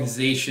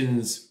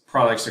organization's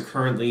products are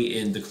currently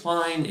in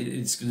decline.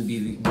 It's going to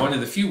be one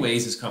of the few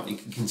ways this company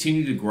can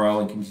continue to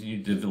grow and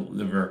continue to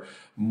deliver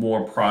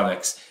more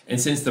products. And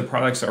since the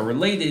products are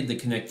related, the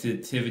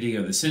connectivity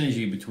or the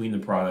synergy between the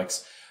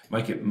products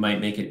might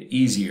make it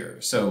easier.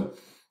 So,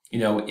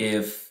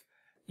 if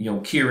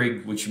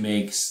Keurig, which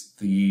makes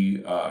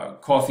the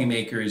coffee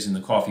makers and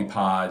the coffee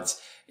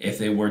pods, if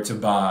they were to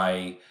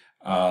buy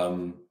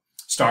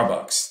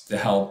Starbucks to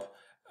help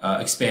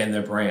expand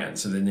their brand,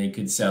 so then they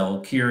could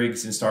sell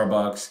Keurigs in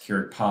Starbucks,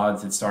 Keurig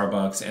pods at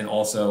Starbucks, and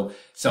also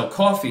sell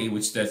coffee,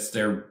 which that's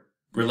their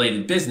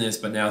related business,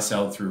 but now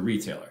sell it through a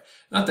retailer.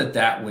 Not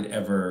that would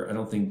ever, I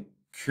don't think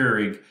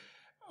Keurig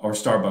or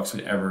Starbucks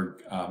would ever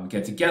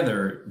get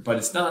together, but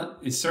it's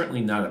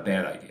certainly not a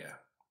bad idea.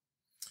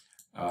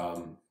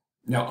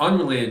 Now,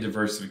 unrelated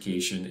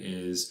diversification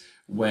is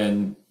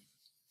when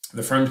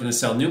the firm's going to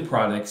sell new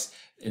products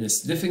in a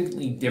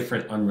significantly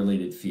different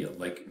unrelated field,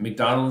 like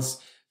McDonald's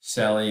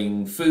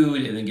selling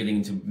food and then getting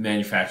into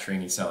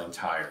manufacturing and selling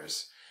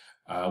tires,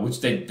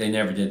 which they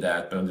never did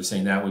that, but I'm just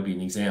saying that would be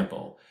an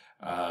example.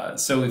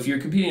 So if you're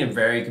competing in a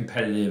very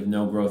competitive,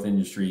 no growth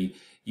industry,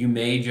 you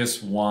may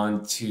just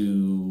want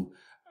to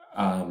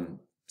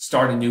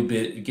start a new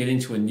get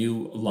into a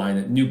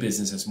new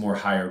business that's more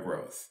higher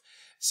growth.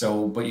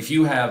 So, but if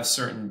you have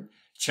certain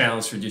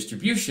channels for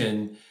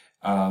distribution,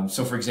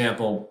 so for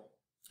example,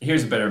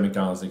 here's a better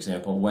McDonald's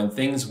example. When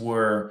things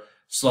were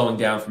slowing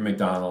down for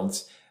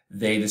McDonald's,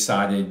 they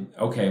decided,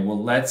 okay,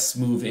 well, let's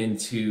move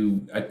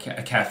into a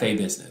cafe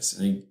business.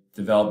 And they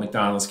developed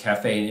McDonald's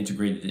Cafe and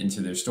integrated it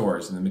into their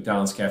stores. And the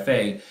McDonald's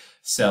Cafe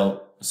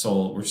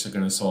we're just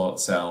going to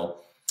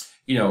sell,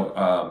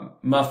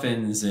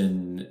 muffins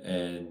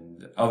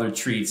and other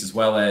treats, as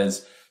well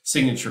as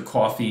signature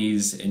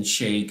coffees and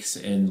shakes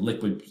and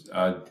liquid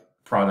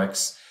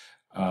products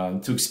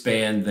to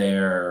expand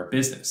their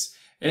business.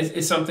 And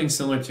it's something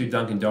similar to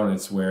Dunkin'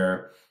 Donuts,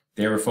 where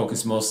they were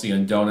focused mostly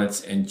on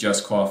donuts and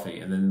just coffee.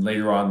 And then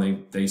later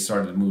on, they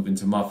started to move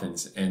into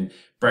muffins and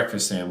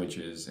breakfast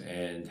sandwiches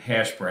and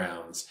hash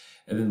browns.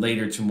 And then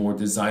later to more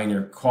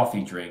designer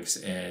coffee drinks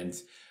and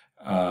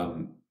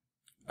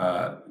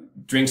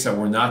drinks that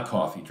were not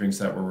coffee, drinks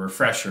that were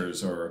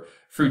refreshers or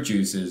fruit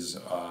juices,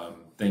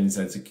 things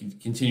that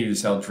continue to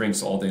sell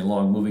drinks all day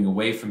long, moving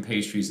away from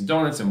pastries and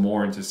donuts and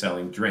more into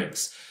selling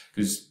drinks.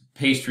 Because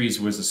pastries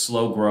was a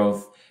slow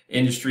growth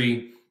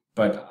industry,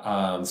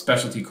 but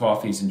specialty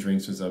coffees and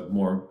drinks was a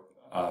more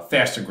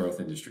faster growth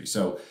industry.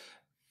 So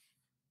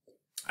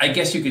I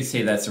guess you could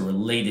say that's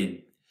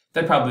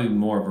probably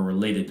more of a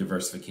related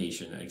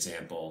diversification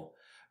example.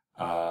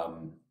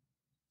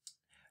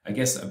 I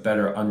guess a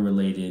better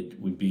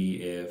unrelated would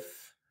be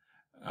if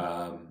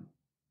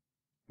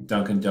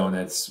Dunkin'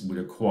 Donuts would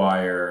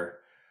acquire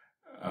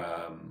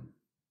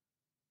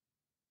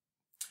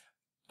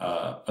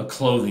a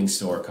clothing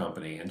store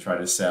company and try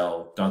to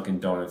sell Dunkin'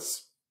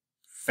 Donuts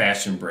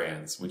fashion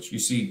brands, which you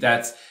see,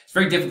 it's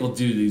very difficult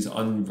to do these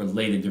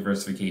unrelated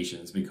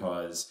diversifications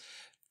because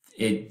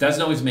it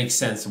doesn't always make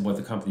sense of what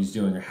the company's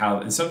doing or how,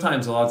 and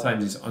sometimes, a lot of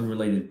times, these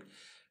unrelated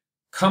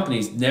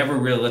companies never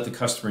really let the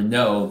customer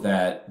know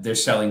that they're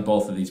selling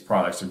both of these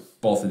products or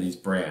both of these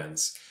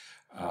brands.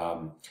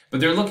 But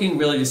they're looking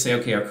really to say,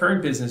 okay, our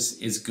current business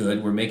is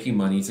good, we're making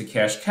money, it's a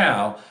cash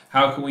cow.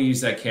 How can we use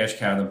that cash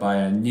cow to buy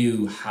a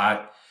new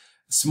hot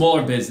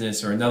smaller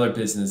business or another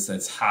business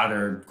that's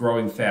hotter,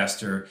 growing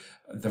faster,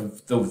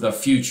 the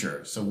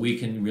future. So we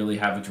can really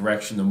have a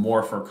direction to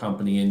morph our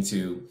company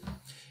into.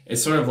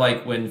 It's sort of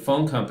like when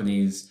phone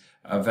companies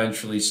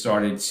eventually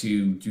started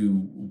to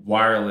do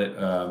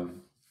wireless,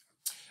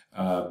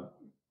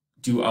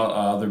 do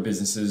other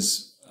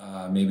businesses,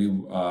 maybe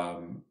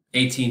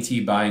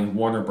AT&T buying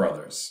Warner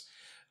Brothers,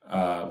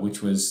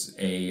 which was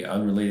a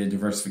unrelated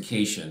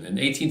diversification. And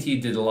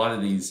AT&T did a lot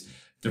of these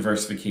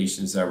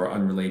diversifications that were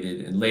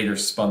unrelated and later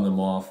spun them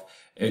off.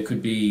 It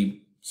could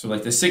be sort of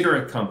like the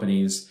cigarette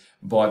companies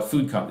bought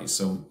food companies.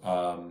 So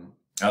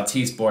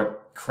Altice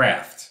bought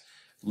Kraft.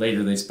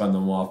 Later they spun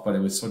them off, but it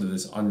was sort of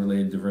this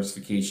unrelated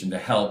diversification to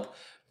help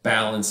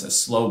balance a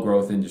slow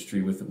growth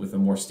industry with a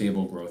more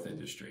stable growth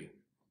industry.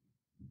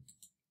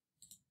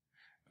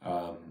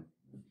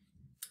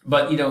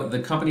 But, you know, the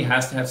company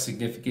has to have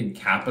significant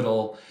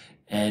capital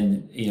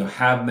and, you know,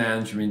 have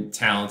management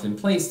talent in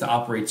place to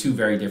operate two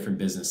very different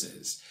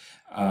businesses.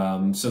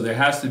 So there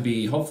has to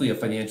be hopefully a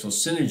financial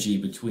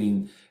synergy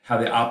between how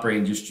they operate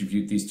and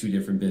distribute these two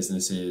different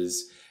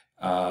businesses,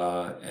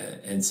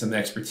 and some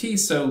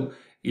expertise. So,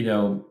 you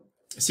know,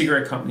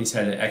 cigarette companies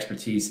had an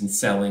expertise in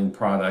selling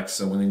products.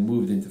 So when they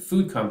moved into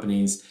food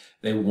companies,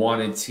 they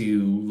wanted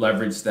to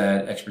leverage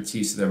that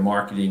expertise of their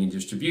marketing and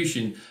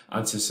distribution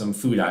onto some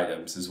food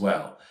items as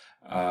well.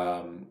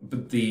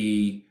 But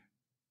the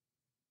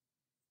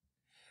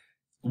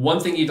one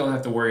thing you don't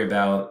have to worry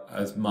about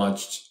as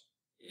much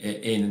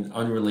in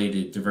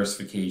unrelated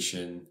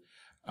diversification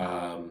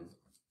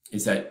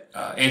is that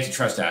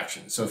antitrust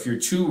action. So if you're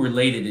too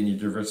related in your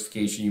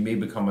diversification, you may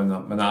become a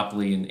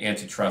monopoly, and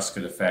antitrust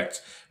could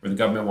affect where the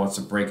government wants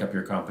to break up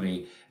your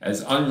company.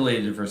 As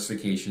unrelated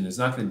diversification, there's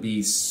not going to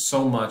be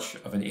so much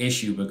of an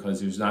issue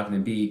because there's not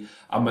going to be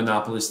a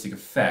monopolistic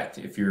effect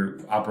if you're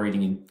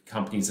operating in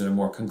companies that are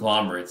more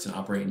conglomerates and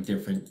operate in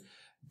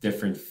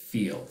different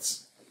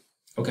fields.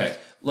 Okay,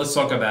 let's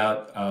talk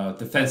about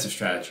defensive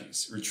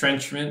strategies: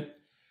 retrenchment,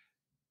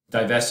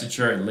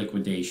 divestiture, and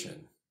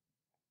liquidation.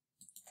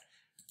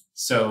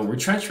 So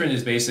retrenchment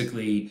is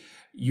basically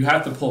you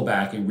have to pull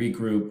back and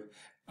regroup,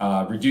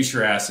 reduce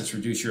your assets,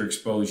 reduce your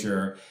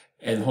exposure,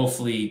 and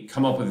hopefully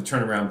come up with a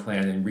turnaround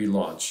plan and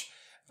relaunch.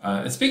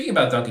 And speaking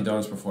about Dunkin'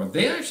 Donuts before,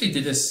 they actually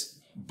did this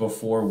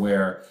before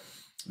where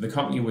the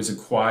company was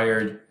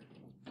acquired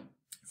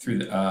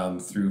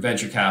through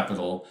venture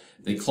capital.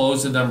 They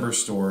closed a number of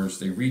stores,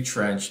 they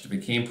retrenched,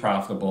 became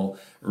profitable,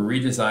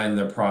 redesigned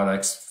their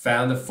products,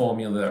 found a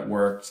formula that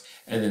worked,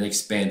 and then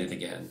expanded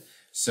again.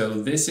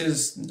 So this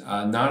is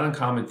not an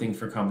uncommon thing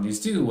for companies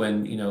to do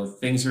when, you know,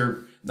 things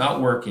are not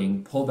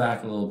working. Pull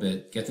back a little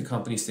bit, get the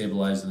company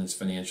stabilized in its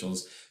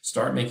financials,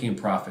 start making a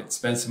profit,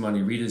 spend some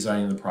money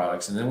redesigning the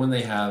products, and then when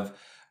they have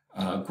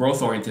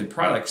growth-oriented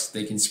products,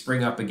 they can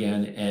spring up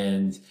again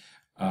and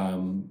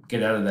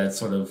get out of that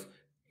sort of,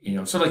 you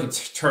know, sort of like a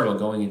turtle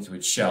going into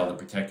its shell to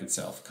protect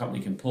itself. A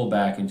company can pull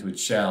back into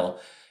its shell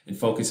and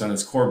focus on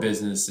its core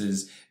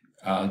businesses,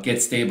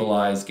 get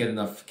stabilized, get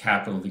enough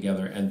capital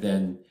together, and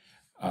then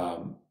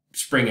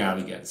spring out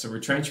again. So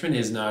retrenchment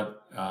is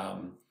not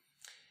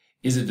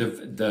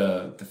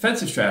the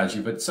defensive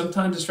strategy, but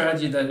sometimes a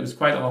strategy that was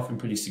quite often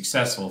pretty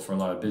successful for a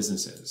lot of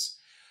businesses.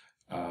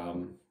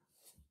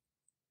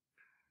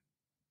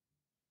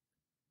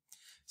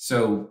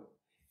 So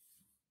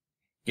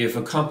if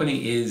a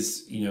company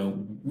is, you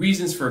know,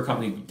 reasons for a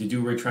company to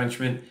do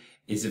retrenchment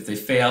is if they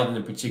failed in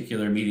a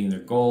particular meeting their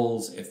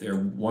goals, if they're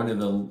one of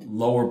the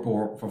lower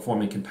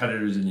performing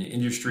competitors in the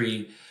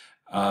industry,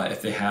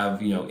 if they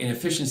have, you know,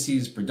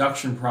 inefficiencies,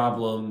 production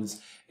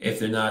problems, if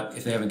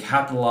they haven't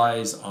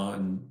capitalized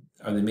on,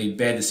 or they made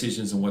bad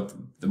decisions on what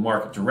the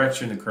market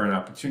direction and current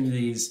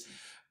opportunities,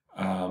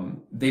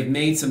 they've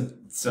made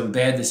some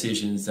bad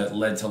decisions that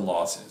led to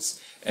losses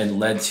and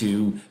led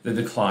to the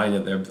decline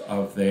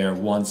of their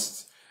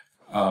once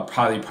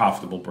probably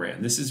profitable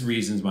brand. This is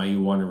reasons why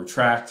you want to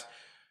retract,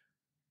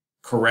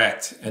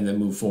 correct, and then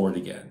move forward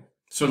again.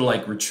 Sort of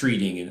like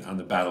retreating on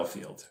the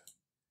battlefield.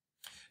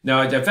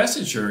 Now, a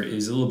divestiture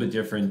is a little bit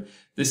different.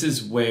 This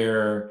is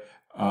where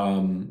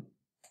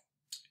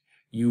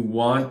you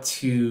want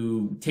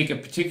to take a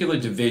particular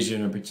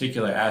division, a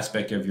particular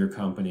aspect of your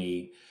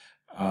company,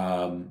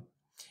 and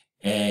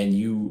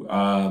you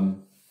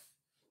want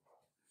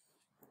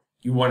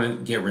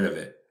to get rid of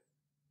it.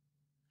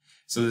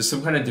 So there's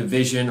some kind of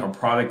division or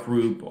product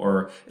group,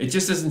 or it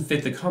just doesn't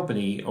fit the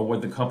company or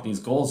what the company's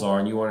goals are,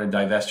 and you want to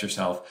divest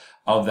yourself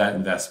of that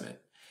investment.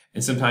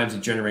 And sometimes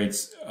it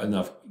generates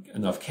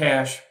enough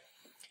cash.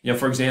 You know,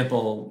 for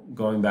example,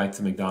 going back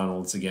to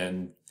McDonald's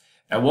again,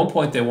 at one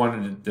point they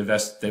wanted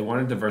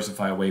to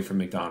diversify away from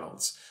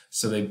McDonald's.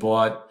 So they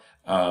bought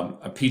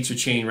a pizza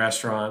chain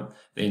restaurant.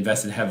 They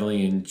invested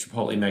heavily in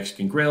Chipotle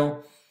Mexican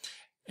Grill.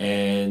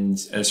 And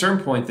at a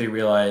certain point they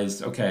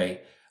realized,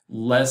 okay,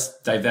 let's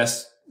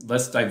divest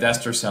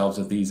ourselves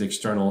of these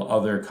external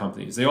other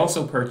companies. They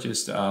also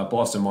purchased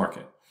Boston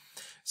Market.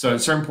 So at a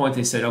certain point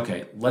they said,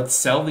 okay, let's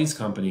sell these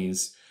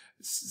companies,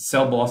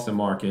 sell Boston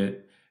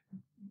Market,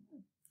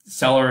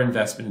 sell our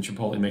investment in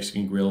Chipotle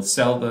Mexican Grill,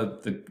 sell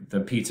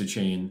the pizza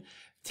chain,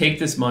 take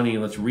this money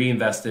and let's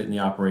reinvest it in the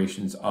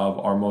operations of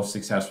our most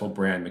successful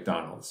brand,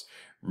 McDonald's.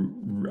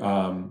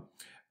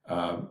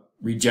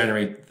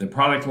 Regenerate the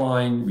product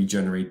line,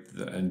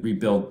 and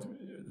rebuild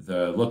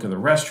the look of the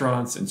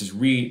restaurants, and just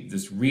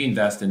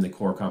reinvest in the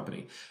core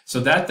company. So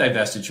that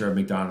divestiture of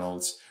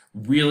McDonald's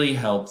really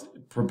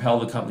helped propel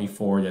the company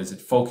forward as it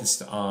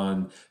focused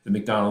on the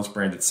McDonald's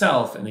brand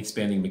itself and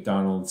expanding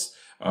McDonald's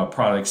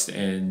products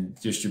and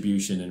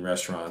distribution in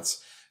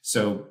restaurants.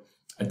 So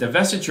a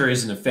divestiture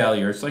isn't a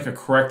failure. It's like a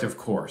corrective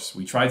course.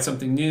 We tried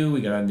something new.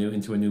 We got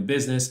into a new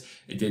business.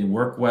 It didn't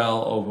work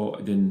well.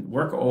 It didn't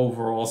work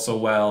overall so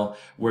well.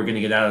 We're going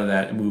to get out of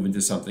that and move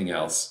into something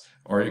else,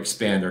 or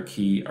expand our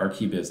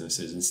key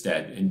businesses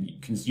instead. And you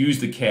can use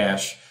the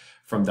cash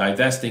from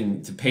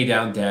divesting to pay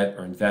down debt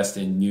or invest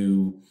in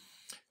new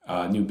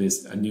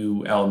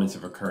elements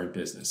of a current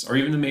business, or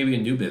even maybe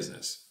a new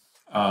business.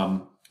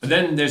 And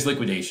then there's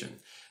liquidation.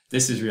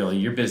 This is really,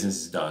 your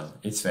business is done.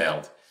 It's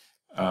failed.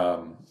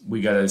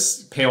 We got to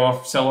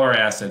sell our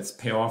assets,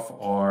 pay off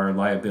our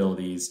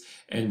liabilities,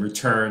 and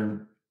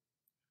return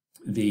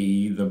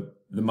the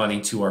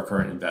money to our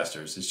current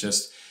investors. It's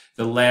just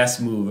the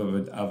last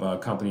move of a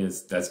company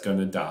that's going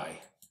to die.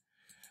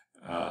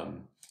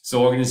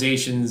 So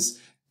organizations,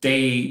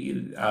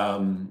 if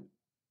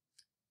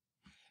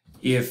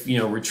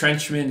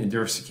retrenchment and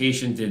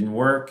diversification didn't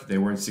work, they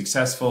weren't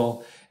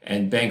successful,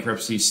 and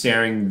bankruptcy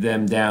staring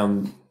them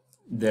down,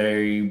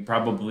 they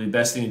probably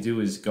best thing to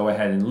do is go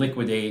ahead and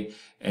liquidate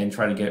and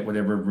try to get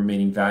whatever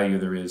remaining value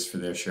there is for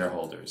their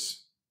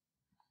shareholders.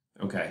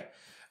 Okay,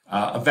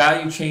 a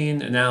value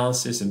chain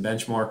analysis and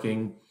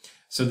benchmarking.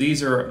 So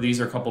these are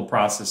a couple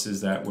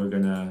processes that we're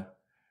gonna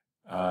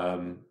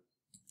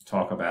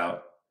talk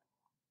about.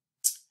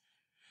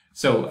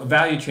 So a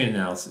value chain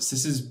analysis.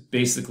 This is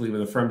basically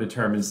where the firm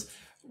determines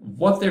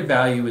what their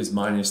value is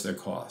minus their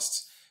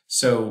costs.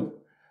 So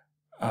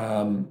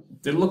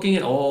they're looking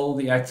at all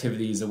the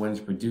activities that went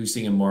into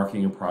producing and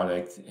marketing a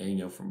product,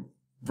 and from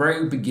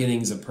very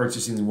beginnings of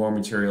purchasing the raw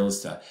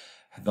materials to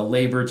the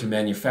labor to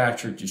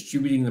manufacture,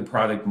 distributing the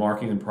product,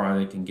 marketing the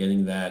product, and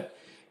getting that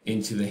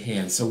into the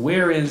hands. So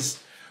where is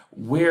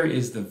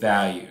the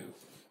value?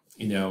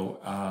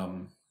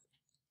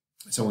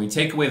 So when we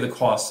take away the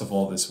costs of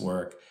all this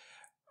work,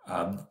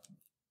 and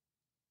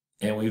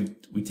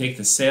we take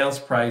the sales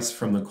price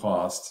from the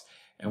costs,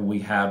 and we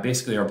have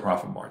basically our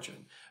profit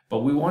margin.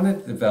 But we want to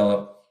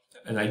develop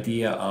an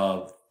idea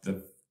of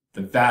the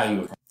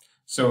value.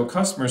 So a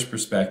customer's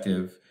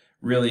perspective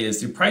really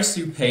is the price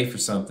you pay for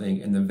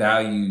something and the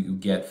value you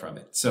get from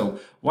it. So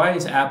why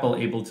is Apple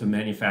able to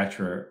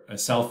manufacture a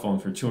cell phone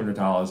for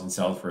 $200 and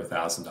sell it for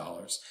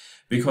 $1,000?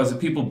 Because the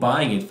people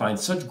buying it find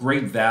such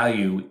great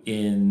value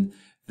in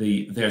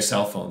their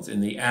cell phones,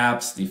 in the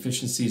apps, the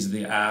efficiencies of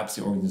the apps,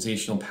 the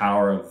organizational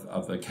power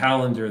of the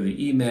calendar,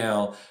 the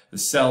email, the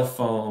cell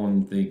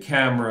phone, the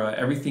camera,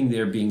 everything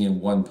there being in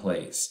one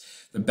place.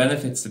 The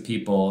benefits to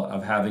people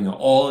of having an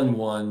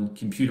all-in-one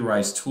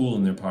computerized tool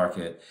in their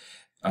pocket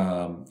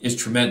is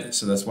tremendous.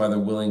 So that's why they're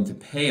willing to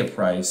pay a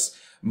price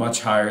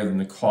much higher than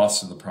the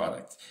cost of the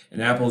product.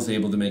 And Apple is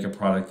able to make a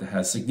product that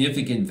has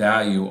significant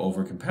value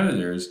over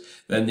competitors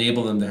that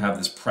enable them to have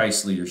this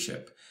price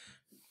leadership.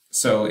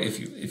 So if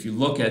you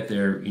look at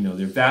their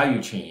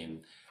value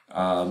chain,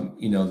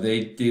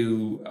 they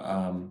do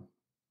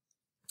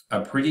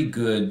a pretty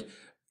good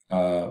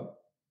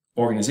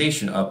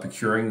organization of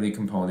procuring the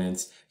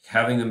components,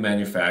 having them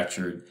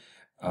manufactured,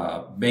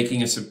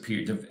 making a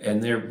superior,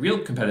 and their real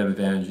competitive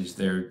advantage is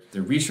their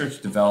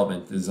research,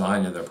 development,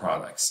 design of their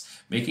products,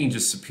 making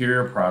just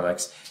superior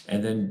products,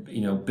 and then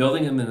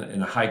building them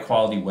in a high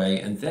quality way,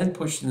 and then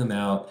pushing them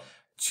out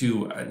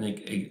to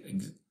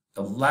an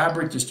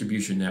elaborate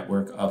distribution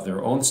network of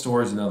their own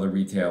stores and other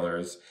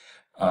retailers,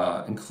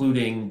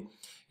 including,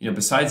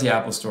 besides the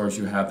Apple stores,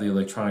 you have the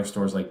electronic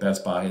stores like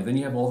Best Buy, and then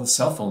you have all the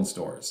cell phone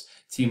stores,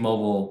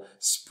 T-Mobile,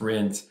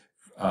 Sprint,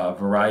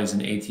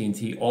 Verizon,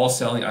 AT&T, all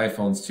selling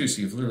iPhones too.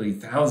 So you have literally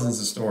thousands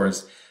of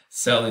stores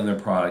selling their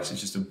products.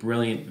 It's just a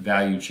brilliant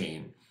value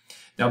chain.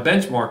 Now,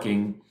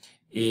 benchmarking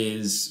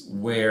is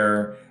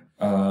where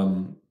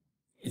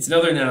it's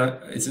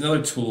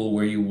another tool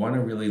where you want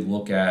to really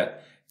look at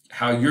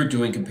how you're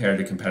doing compared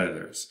to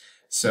competitors.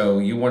 So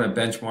you want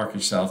to benchmark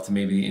yourself to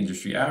maybe the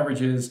industry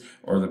averages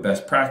or the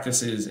best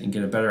practices and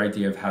get a better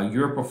idea of how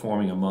you're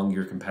performing among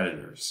your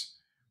competitors.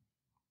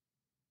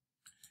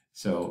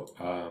 So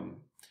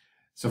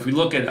if we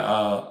look at,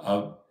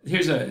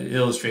 here's an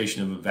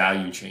illustration of a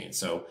value chain.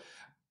 So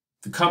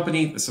the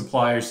company, the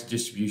suppliers, the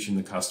distribution,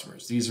 the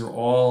customers. These are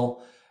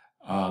all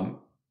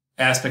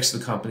aspects of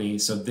the company.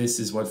 So this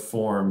is what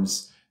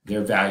forms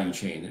their value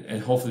chain.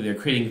 And hopefully they're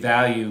creating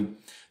value.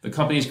 The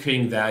company is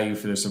creating value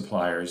for their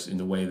suppliers in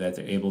the way that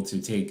they're able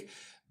to take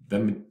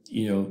them,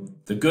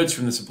 the goods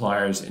from the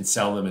suppliers and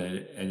sell them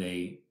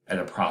at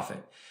a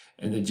profit.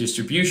 And the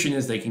distribution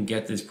is they can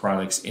get these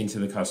products into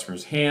the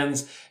customer's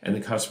hands, and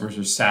the customers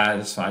are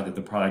satisfied that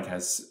the product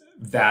has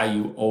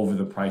value over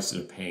the price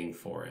they're paying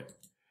for it.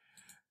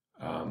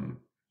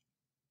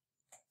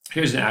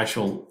 Here's an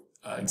actual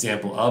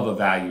example of a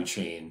value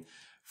chain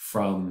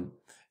from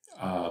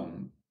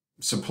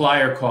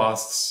supplier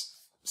costs.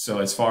 So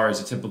as far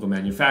as a typical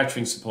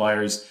manufacturing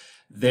suppliers,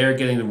 they're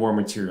getting the raw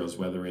materials,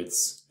 whether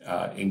it's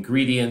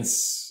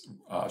ingredients,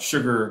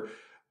 sugar,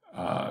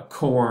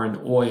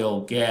 corn,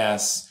 oil,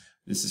 gas.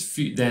 This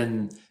is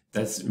then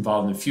that's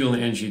involved in the fuel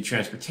and energy,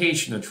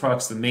 transportation, the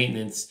trucks, the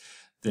maintenance,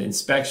 the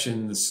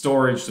inspection, the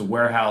storage, the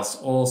warehouse,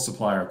 all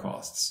supplier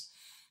costs.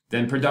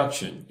 Then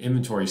production,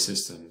 inventory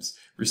systems,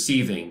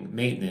 receiving,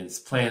 maintenance,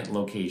 plant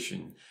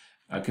location,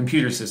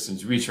 computer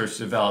systems, research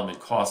development,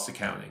 cost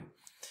accounting.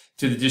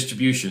 To the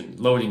distribution,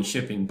 loading,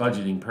 shipping,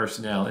 budgeting,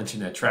 personnel,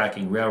 internet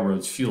tracking,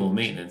 railroads, fuel,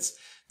 maintenance.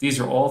 These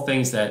are all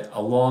things that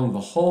along the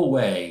whole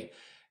way,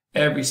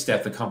 every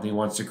step the company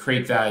wants to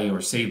create value or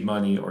save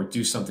money or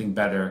do something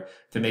better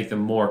to make them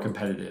more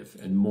competitive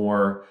and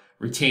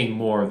retain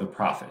more of the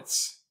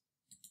profits.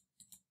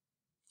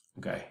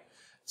 Okay,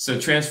 so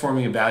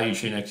transforming a value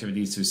chain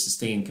activities to a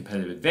sustained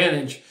competitive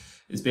advantage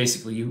is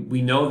basically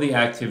we know the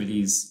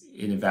activities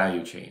in a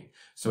value chain.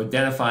 So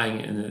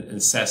identifying and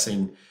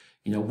assessing,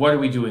 what are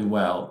we doing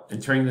well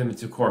and turning them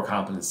into core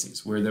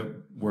competencies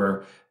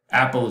where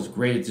Apple is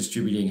great at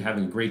distributing,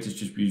 having a great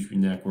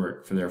distribution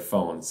network for their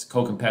phones.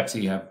 Coke and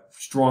Pepsi have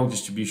strong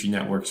distribution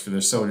networks for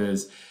their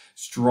sodas,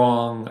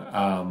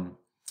 strong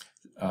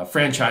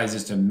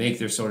franchises to make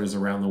their sodas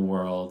around the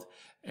world,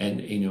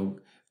 and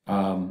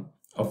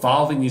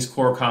evolving these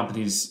core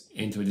competencies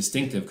into a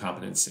distinctive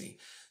competency.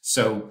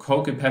 So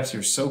Coke and Pepsi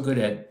are so good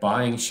at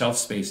buying shelf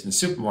space in the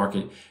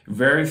supermarket,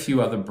 very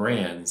few other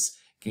brands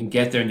can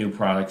get their new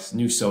products,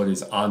 new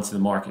sodas onto the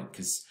market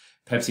because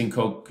Pepsi and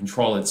Coke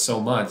control it so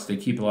much, they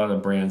keep a lot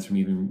of brands from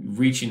even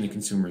reaching the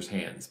consumer's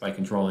hands by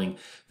controlling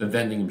the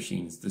vending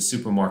machines, the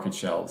supermarket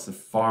shelves, the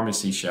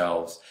pharmacy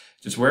shelves,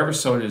 just wherever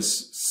soda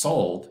is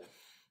sold.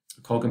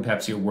 Coke and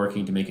Pepsi are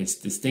working to make its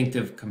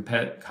distinctive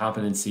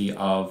competency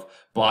of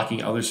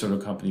blocking other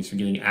soda companies from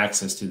getting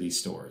access to these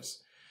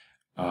stores.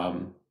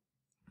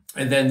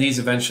 And then these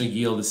eventually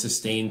yield a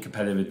sustained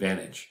competitive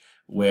advantage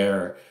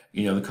where,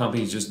 the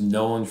company is just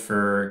known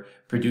for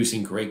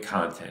producing great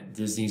content.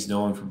 Disney's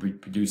known for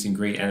producing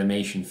great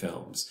animation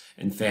films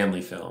and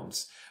family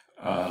films.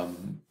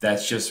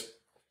 That's just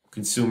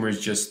consumers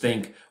just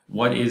think,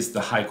 what is the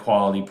high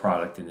quality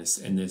product in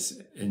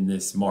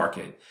this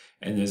market?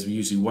 And there's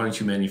usually one or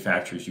two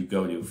manufacturers you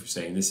go to for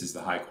saying this is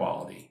the high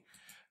quality.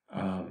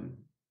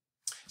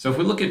 So if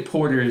we look at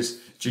Porter's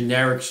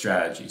generic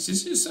strategies,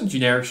 this is some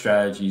generic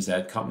strategies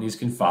that companies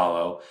can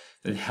follow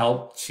that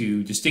help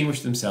to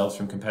distinguish themselves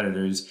from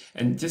competitors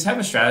and just have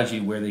a strategy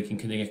where they can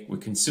connect with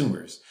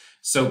consumers.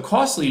 So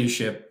cost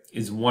leadership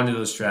is one of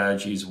those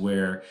strategies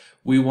where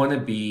we want to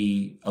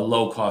be a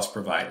low-cost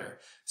provider.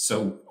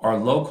 So our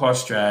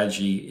low-cost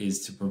strategy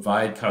is to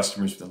provide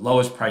customers with the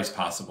lowest price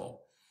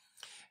possible.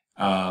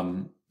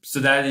 So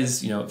that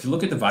is, if you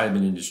look at the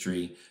vitamin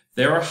industry,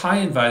 there are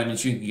high-end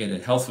vitamins you can get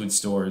at health food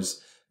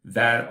stores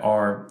that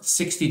are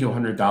 $60 to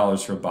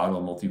 $100 for a bottle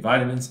of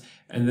multivitamins.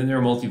 And then there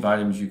are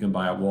multivitamins you can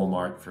buy at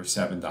Walmart for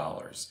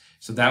 $7.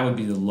 So that would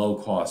be the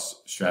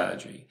low-cost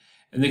strategy.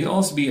 And there can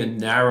also be a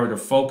narrow to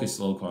focus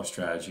low-cost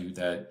strategy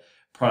that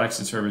products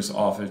and services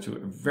offer to a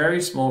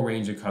very small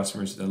range of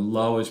customers at the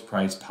lowest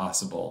price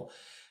possible.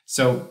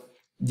 So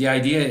the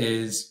idea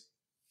is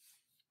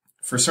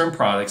for certain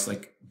products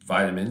like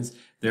vitamins,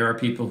 there are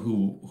people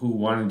who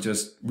want to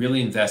just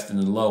really invest in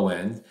the low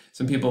end.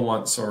 Some people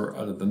want sort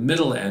of the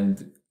middle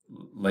end,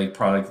 like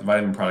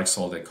vitamin products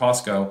sold at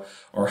Costco,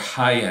 or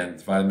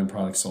high-end vitamin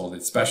products sold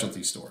at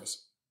specialty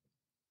stores.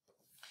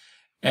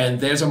 And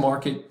there's a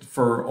market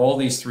for all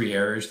these three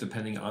areas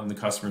depending on the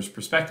customer's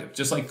perspective.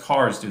 Just like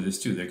cars do this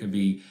too. There could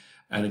be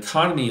an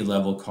economy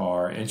level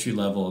car, entry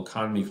level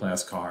economy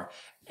class car,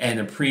 and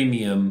a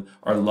premium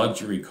or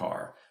luxury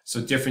car. So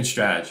different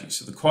strategies.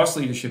 So the cost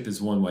leadership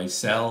is one way.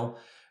 Sell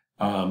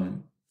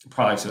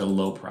products at a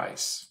low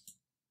price.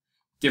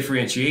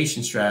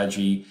 Differentiation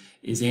strategy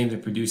is aimed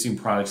at producing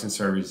products and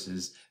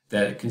services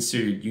that are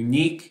considered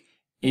unique,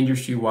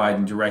 industry-wide,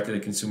 and directed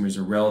at consumers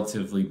are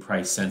relatively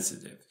price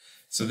sensitive.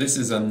 So this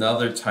is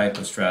another type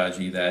of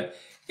strategy that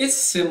is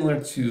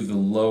similar to the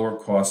lower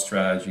cost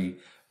strategy,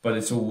 but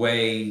it's a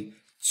way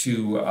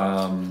to,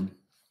 how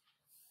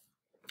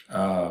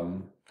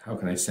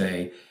can I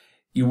say,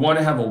 you want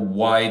to have a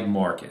wide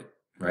market,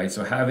 right?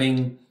 So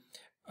having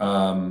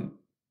I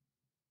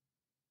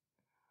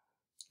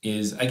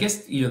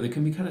guess, there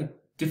can be kind of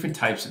different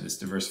types of this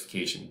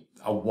diversification,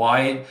 a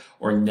wide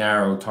or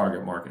narrow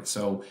target market.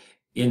 So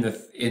in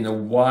the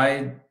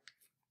wide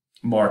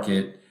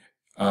market,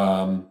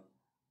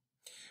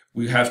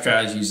 we have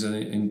strategies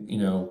and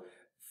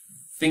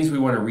things we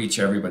want to reach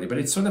everybody, but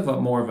it's sort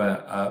of more of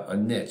a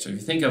niche. So if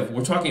you think of,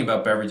 we're talking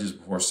about beverages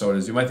before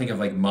sodas, you might think of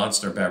like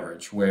Monster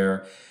Beverage,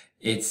 where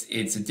it's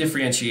a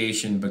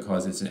differentiation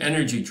because it's an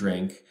energy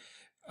drink,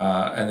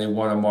 and they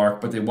want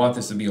but they want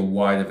this to be a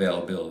wide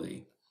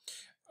availability.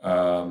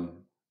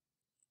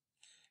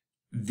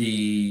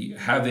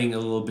 Having a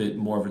little bit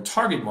more of a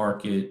target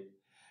market,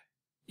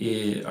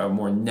 a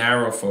more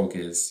narrow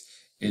focus,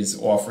 is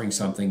offering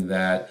something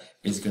that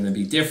is going to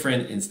be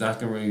different. It's not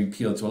going to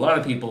appeal to a lot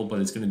of people,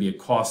 but it's going to be a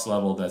cost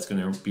level that's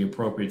going to be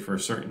appropriate for a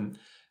certain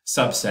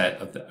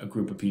subset of a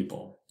group of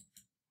people.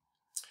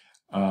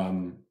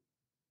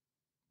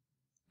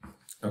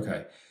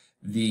 Okay.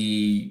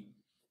 The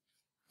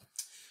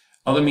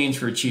other means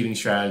for achieving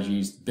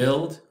strategies: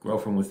 build, grow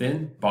from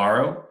within;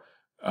 borrow,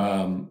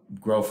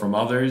 grow from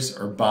others;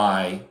 or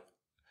buy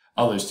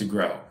others to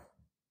grow.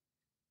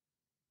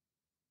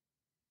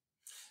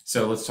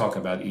 So let's talk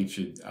about each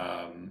of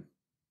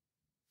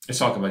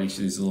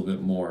these a little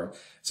bit more.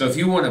 So if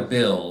you want to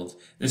build,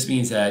 this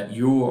means that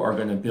you are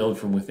going to build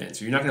from within.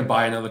 So you're not going to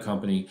buy another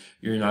company.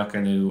 You're not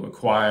going to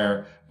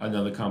acquire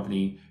another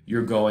company.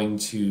 You're going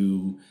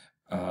to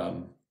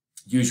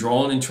use your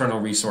own internal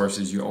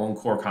resources, your own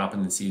core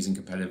competencies and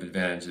competitive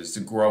advantages to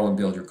grow and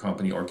build your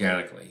company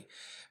organically.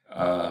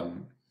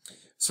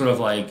 Sort of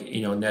like,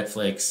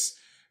 Netflix,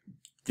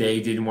 they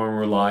didn't want to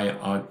rely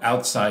on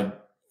outside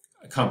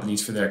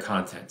companies for their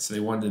content. So they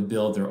wanted to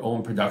build their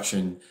own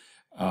production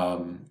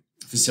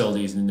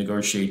facilities and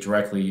negotiate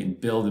directly and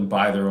build and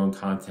buy their own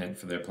content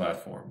for their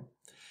platform.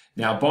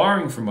 Now,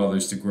 borrowing from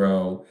others to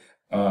grow,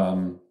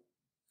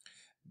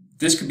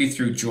 this could be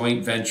through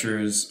joint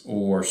ventures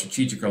or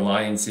strategic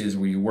alliances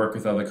where you work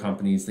with other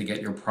companies to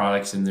get your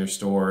products in their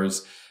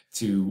stores,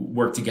 to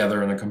work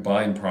together on a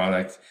combined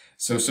product.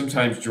 So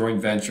sometimes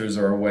joint ventures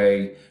are a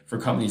way for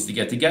companies to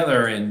get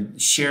together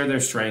and share their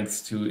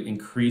strengths to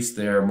increase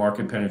their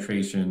market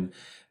penetration,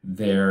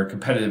 their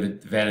competitive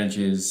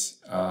advantages,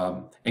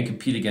 and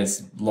compete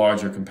against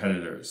larger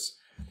competitors.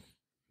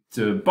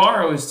 To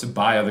borrow is to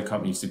buy other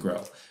companies to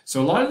grow.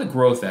 So a lot of the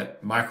growth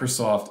at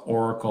Microsoft,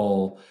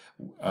 Oracle,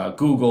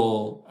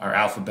 Google, or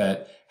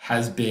Alphabet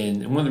has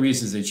been, and one of the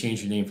reasons they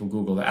changed the name from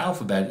Google to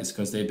Alphabet is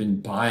because they've been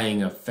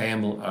buying an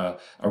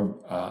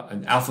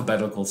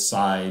alphabetical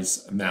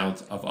size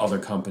amount of other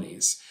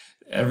companies.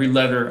 Every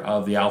letter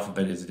of the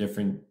alphabet is a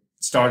different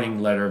starting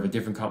letter of a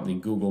different company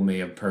Google may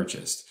have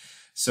purchased.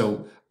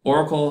 So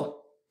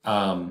Oracle,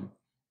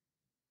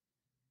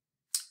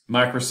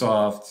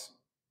 Microsoft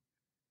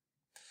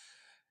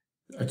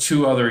are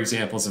two other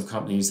examples of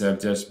companies that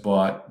have just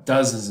bought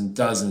dozens and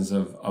dozens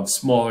of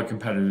smaller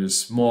competitors,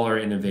 smaller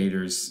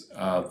innovators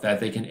that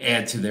they can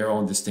add to their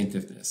own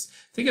distinctiveness.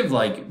 Think of,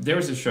 like, there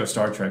was a show,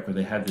 Star Trek, where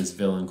they had this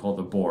villain called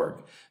the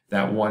Borg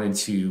that wanted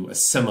to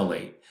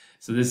assimilate.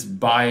 So this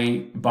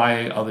buy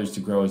others to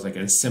grow is like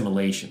an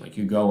assimilation. Like,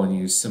 you go and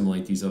you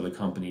assimilate these other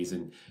companies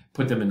and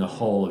put them in the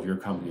whole of your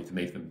company to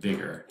make them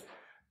bigger.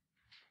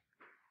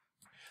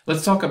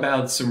 Let's talk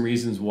about some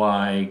reasons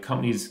why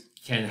companies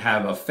can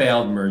have a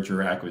failed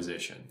merger or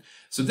acquisition.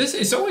 So this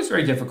is always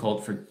very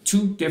difficult for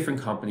two different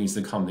companies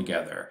to come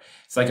together.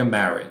 It's like a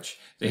marriage.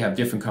 They have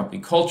different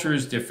company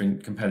cultures,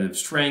 different competitive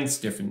strengths,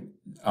 different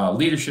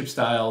leadership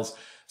styles.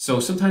 So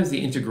sometimes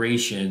the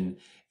integration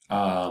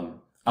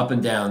up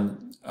and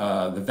down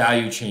the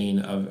value chain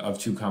of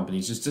two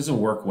companies just doesn't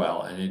work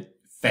well, and it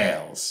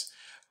fails.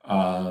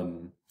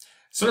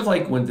 Sort of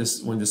like when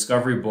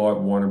Discovery bought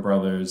Warner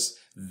Brothers,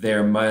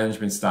 their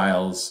management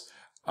styles,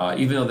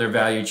 even though their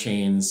value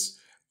chains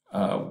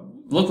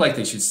look like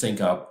they should sync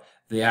up,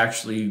 they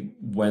actually,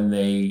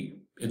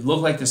 it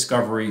looked like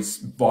Discovery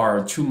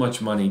borrowed too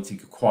much money to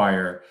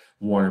acquire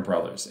Warner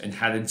Brothers and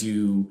had to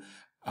do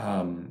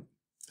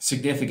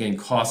significant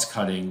cost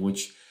cutting,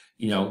 which,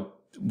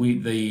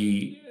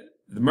 the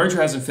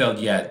merger hasn't failed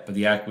yet, but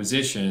the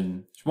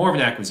acquisition, it's more of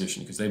an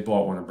acquisition because they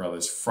bought Warner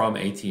Brothers from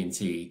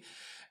AT&T,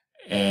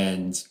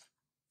 and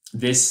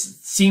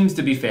this seems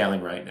to be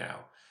failing right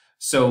now.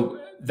 So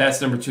that's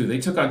number two. They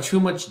took on too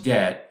much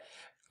debt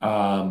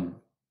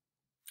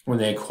when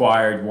they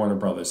acquired Warner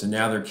Brothers, and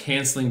now they're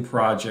canceling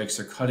projects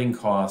or cutting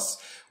costs,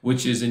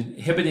 which is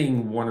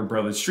inhibiting Warner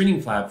Brothers'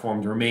 streaming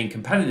platform to remain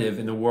competitive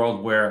in a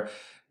world where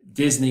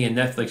Disney and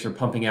Netflix are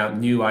pumping out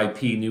new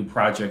IP, new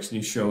projects,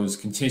 new shows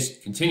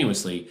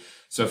continuously.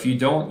 So if you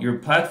don't, your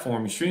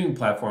streaming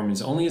platform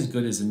is only as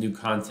good as the new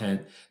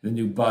content, the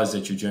new buzz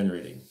that you're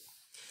generating.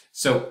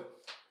 So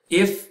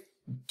if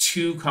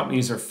two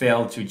companies are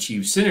failed to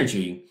achieve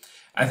synergy,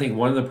 I think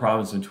one of the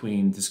problems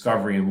between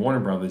Discovery and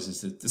Warner Brothers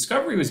is that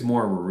Discovery was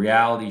more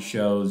reality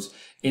shows,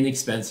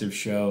 inexpensive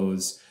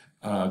shows,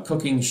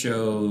 cooking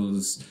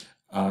shows,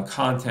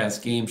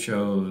 contest game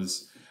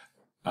shows,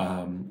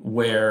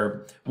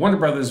 where Warner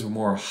Brothers were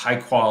more high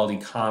quality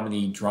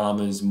comedy,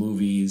 dramas,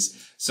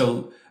 movies.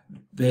 So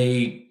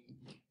there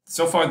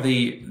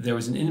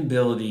was an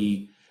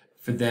inability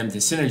for them to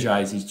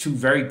synergize these two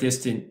very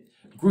distant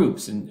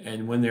groups.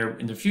 And when they're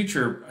in the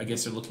future, I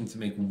guess they're looking to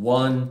make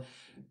one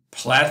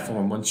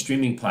platform, one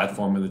streaming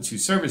platform of the two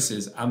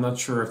services. I'm not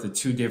sure if the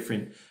two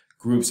different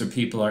groups of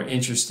people are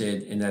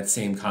interested in that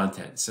same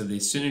content. So the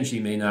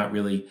synergy may not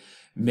really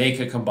make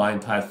a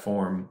combined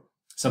platform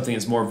something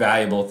that's more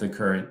valuable to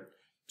current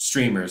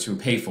streamers who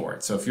pay for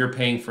it. So if you're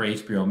paying for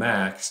HBO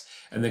Max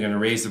and they're going to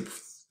raise the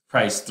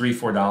price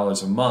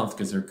 $3-4 a month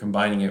because they're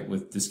combining it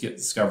with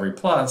Discovery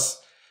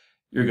Plus,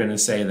 you're going to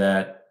say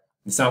that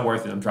it's not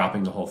worth it, I'm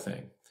dropping the whole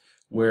thing.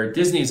 Where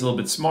Disney is a little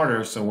bit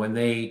smarter, so when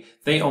they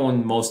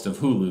own most of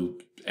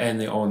Hulu, and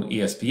they own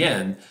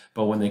ESPN.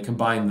 But when they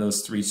combined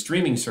those three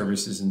streaming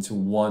services into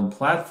one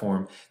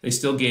platform, they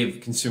still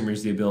gave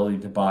consumers the ability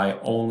to buy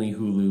only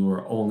Hulu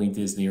or only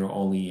Disney or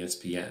only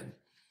ESPN.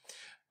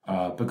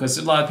 Because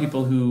a lot of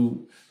people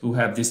who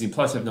have Disney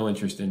Plus have no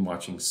interest in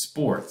watching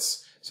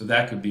sports. So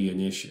that could be an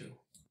issue.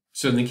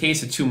 So in the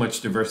case of too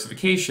much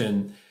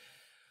diversification,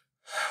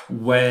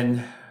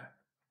 when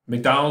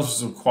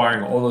McDonald's was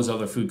acquiring all those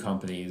other food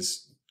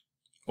companies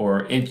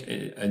or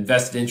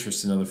invested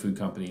interest in other food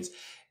companies,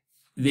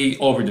 they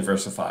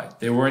over-diversified.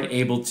 They weren't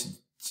able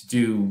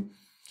to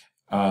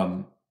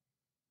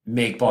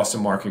make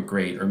Boston Market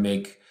great or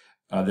make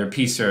their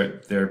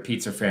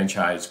pizza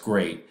franchise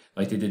great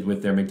like they did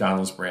with their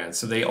McDonald's brand.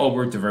 So they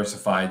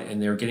over-diversified,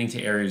 and they were getting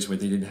to areas where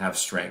they didn't have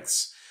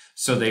strengths.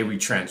 So they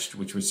retrenched,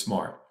 which was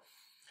smart.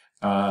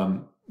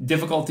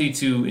 Difficulty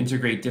to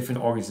integrate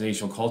different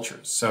organizational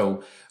cultures.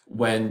 So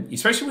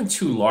especially when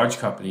two large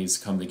companies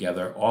come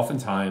together,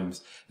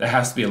 oftentimes there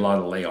has to be a lot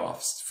of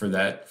layoffs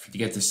to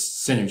get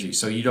this synergy.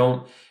 So if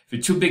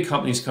your two big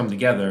companies come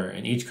together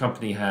and each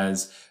company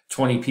has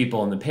 20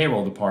 people in the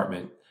payroll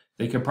department,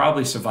 they could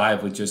probably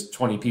survive with just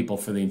 20 people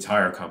for the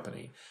entire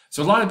company.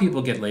 So a lot of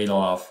people get laid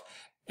off,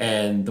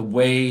 and the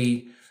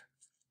way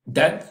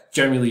that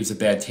generally leaves a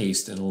bad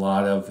taste in a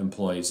lot of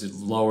employees. It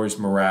lowers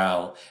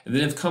morale. And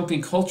then if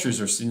company cultures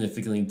are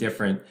significantly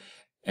different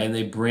and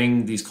they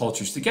bring these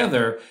cultures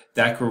together,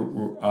 that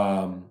could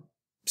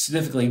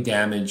significantly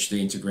damage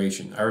the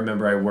integration. I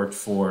remember I worked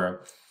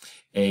for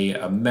a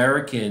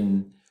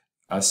American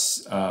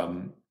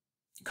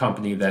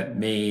company that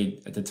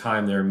made, at the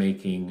time they were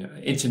making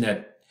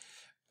internet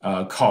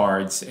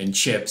cards and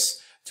chips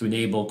to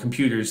enable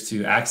computers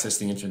to access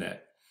the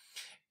internet.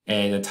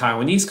 And a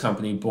Taiwanese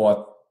company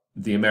bought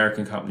the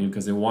American company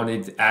because they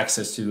wanted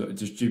access to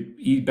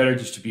better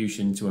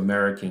distribution to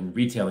American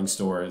retailing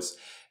stores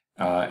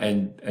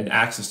and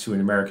access to an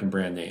American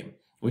brand name,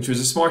 which was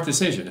a smart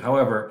decision.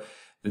 However,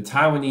 the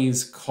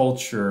Taiwanese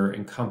culture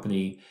and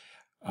company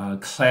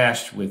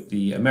clashed with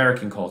the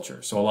American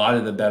culture. So a lot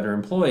of the better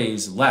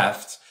employees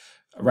left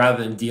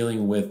rather than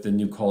dealing with the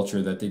new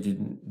culture that they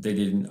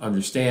didn't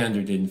understand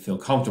or didn't feel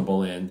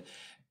comfortable in.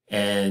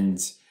 And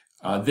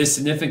this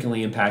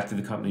significantly impacted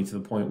the company to the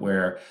point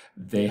where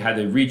they had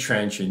to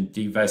retrench and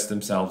divest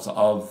themselves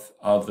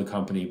of the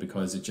company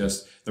because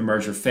the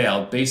merger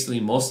failed, basically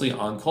mostly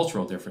on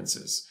cultural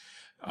differences.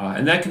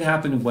 And that can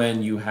happen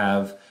when you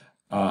have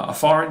a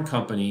foreign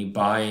company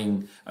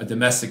buying a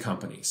domestic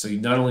company. So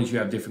not only do you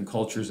have different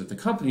cultures of the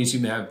companies,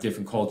 you may have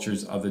different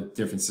cultures of the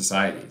different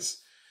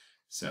societies.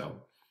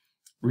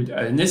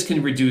 And this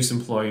can reduce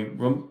employee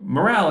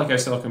morale, like I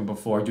was talking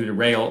before, due to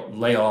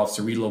layoffs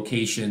or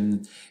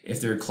relocation.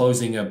 If they're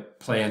closing up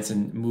plants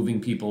and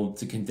moving people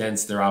to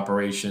condense their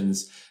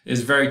operations,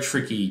 it's very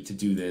tricky to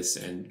do this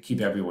and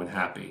keep everyone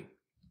happy.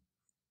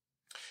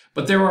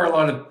 But there are a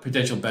lot of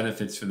potential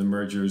benefits for the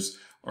mergers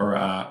or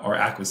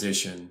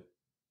acquisition.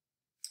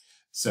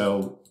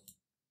 So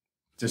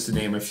just to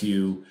name a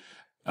few,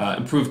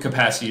 improved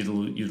capacity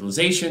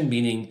utilization,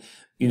 meaning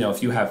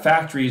if you have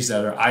factories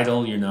that are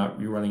idle,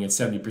 you're running at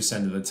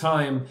 70% of the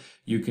time,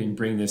 you can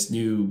bring these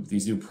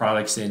new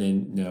products in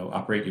and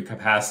operate your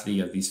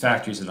capacity of these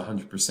factories at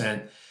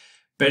 100%.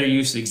 Better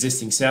use of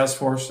existing sales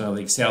force. Now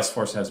the sales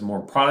force has more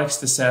products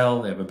to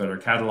sell, they have a better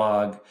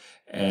catalog,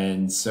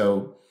 and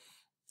so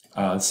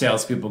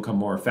salespeople become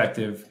more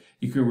effective.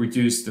 You can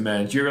reduce the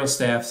managerial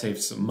staff, save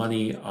some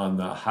money on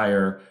the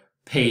higher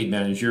paid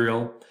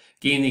managerial.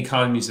 Gain the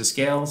economies of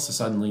scale, so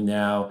suddenly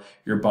now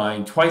you're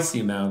buying twice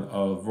the amount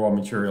of raw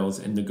materials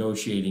and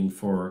negotiating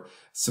for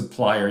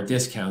supplier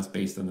discounts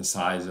based on the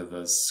size of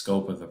the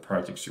scope of the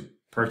projects you're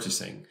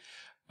purchasing.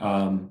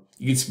 You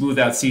can smooth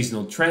out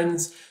seasonal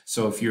trends.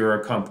 So if you're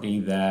a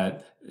company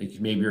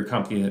maybe you're a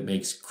company that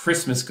makes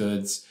Christmas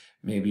goods,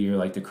 maybe you're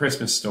like the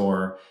Christmas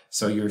store,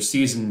 so your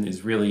season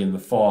is really in the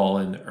fall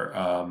and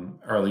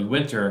early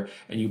winter,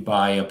 and you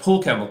buy a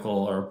pool chemical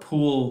or a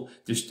pool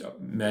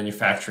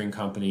manufacturing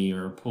company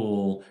or a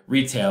pool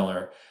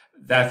retailer,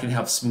 that can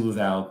help smooth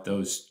out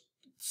those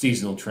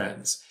seasonal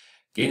trends.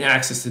 Gain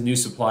access to new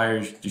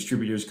suppliers,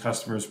 distributors,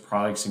 customers,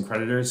 products, and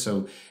creditors.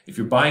 So if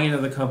you're buying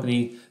another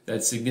company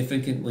that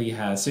significantly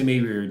has, say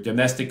maybe you're a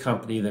domestic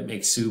company that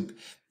makes soup,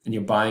 and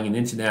you're buying an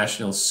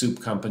international soup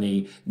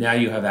company, now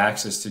you have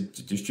access to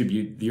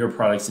distribute your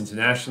products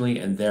internationally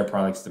and their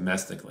products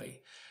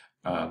domestically.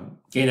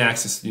 Gain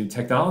access to new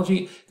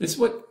technology. This is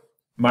what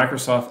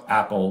Microsoft,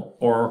 Apple,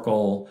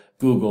 Oracle,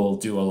 Google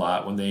do a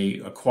lot when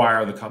they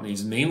acquire the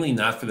companies, mainly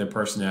not for their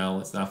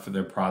personnel, it's not for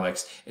their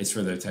products, it's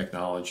for their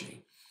technology.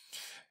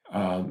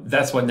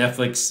 That's what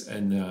Netflix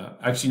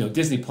and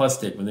Disney Plus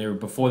did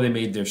before they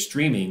made their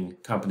streaming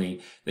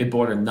company. They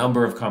bought a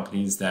number of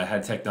companies that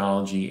had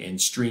technology in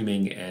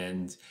streaming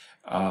and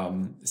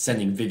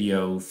sending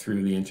video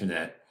through the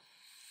internet.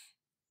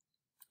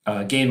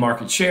 Gain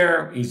market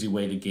share, easy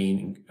way to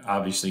gain,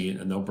 obviously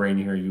a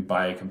no-brainer here. You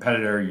buy a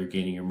competitor, you're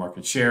gaining your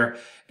market share.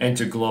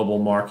 Enter global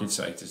markets,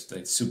 like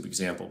the soup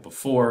example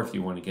before. If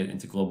you want to get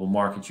into global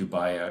markets, you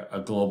buy a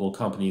global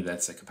company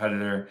that's a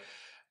competitor.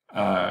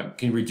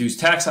 can reduce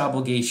tax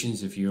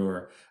obligations if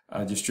you're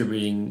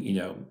distributing,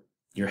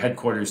 your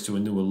headquarters to a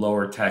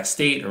lower tax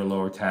state or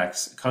lower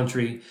tax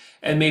country,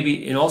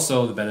 and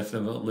also the benefit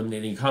of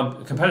eliminating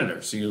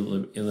competitors. So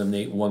you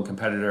eliminate one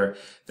competitor,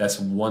 that's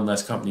one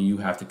less company you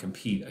have to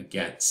compete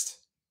against.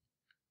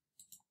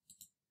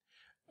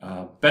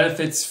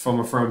 Benefits from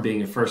a firm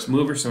being a first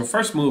mover. So a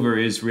first mover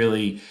is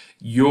really,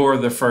 you're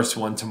the first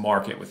one to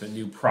market with a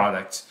new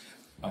product.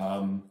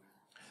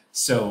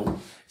 So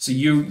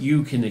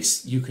you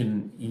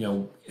can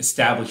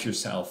establish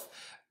yourself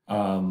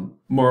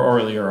more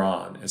earlier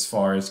on, as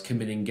far as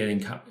getting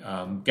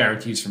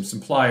guarantees from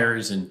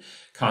suppliers and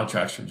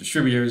contracts from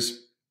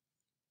distributors.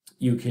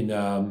 You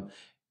can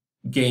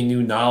gain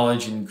new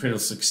knowledge and critical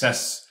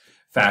success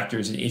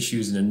factors and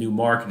issues in a new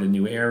market, a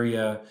new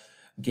area,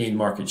 gain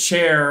market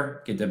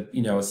share,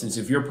 since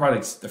if your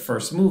product's the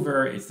first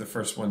mover, it's the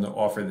first one to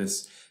offer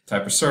this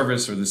type of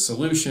service or this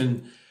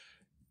solution,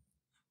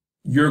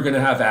 you're going to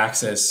have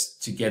access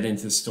to get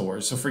into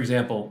stores. So for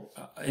example,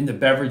 in the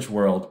beverage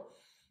world,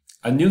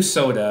 a new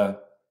soda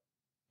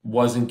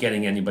wasn't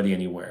getting anybody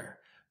anywhere,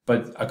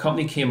 but a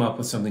company came up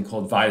with something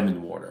called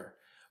vitamin water,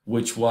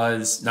 which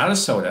was not a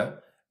soda,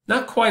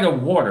 not quite a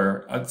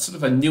water, sort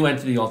of a new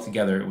entity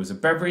altogether. It was a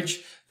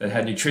beverage that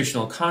had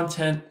nutritional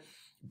content,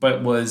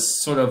 but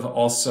was sort of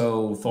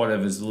also thought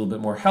of as a little bit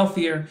more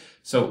healthier.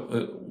 So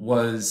it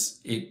was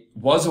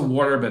a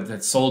water, but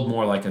that sold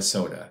more like a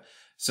soda.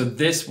 So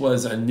this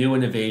was a new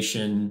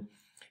innovation.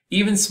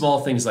 Even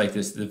small things like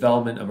this, the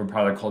development of a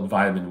product called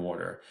vitamin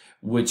water,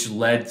 which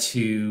led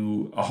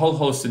to a whole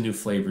host of new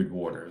flavored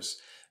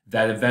waters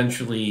that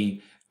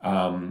eventually,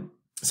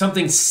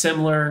 something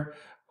similar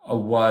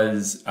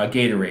was a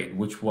Gatorade,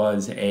 which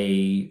was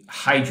a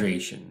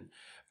hydration.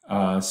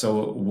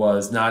 So it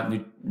was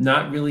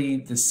not really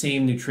the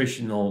same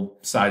nutritional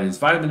side as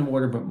vitamin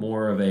water, but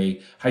more of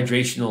a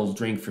hydrational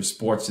drink for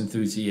sports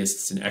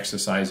enthusiasts and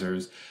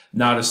exercisers,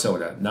 not a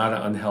soda, not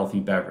an unhealthy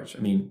beverage. I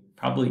mean,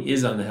 probably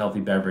is an unhealthy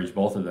beverage,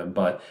 both of them,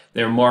 but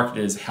they're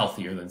marketed as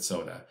healthier than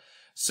soda.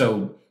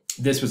 So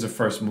this was a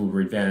first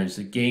mover advantage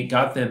that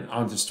got them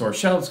onto store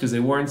shelves because they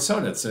weren't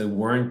soda. So they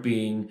weren't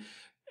being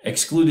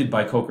excluded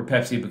by Coke or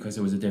Pepsi because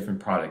it was a different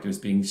product. It was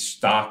being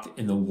stocked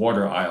in the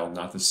water aisle,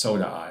 not the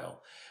soda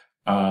aisle.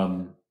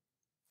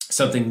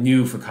 Something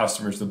new for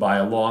customers to buy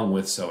along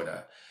with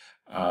soda.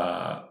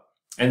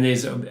 And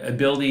there's an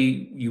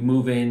ability, you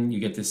move in, you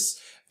get this.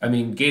 I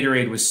mean,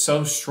 Gatorade was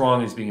so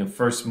strong as being a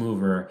first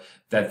mover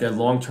that their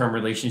long-term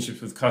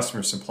relationships with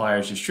customers,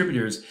 suppliers,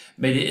 distributors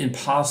made it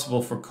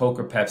impossible for Coke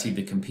or Pepsi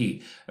to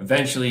compete.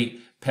 Eventually,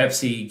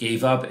 Pepsi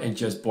gave up and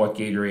just bought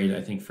Gatorade,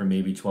 I think, for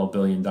maybe $12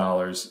 billion.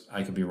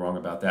 I could be wrong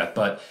about that.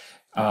 But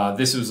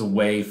this was a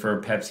way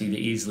for Pepsi to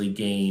easily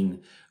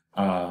gain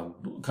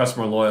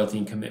customer loyalty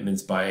and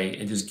commitments by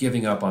just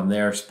giving up on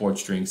their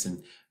sports drinks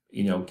and,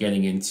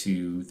 getting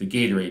into the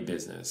Gatorade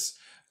business.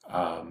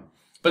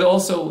 But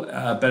also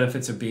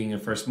benefits of being a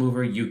first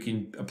mover, you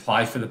can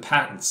apply for the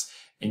patents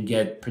and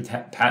get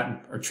patent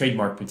or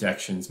trademark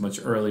protections much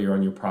earlier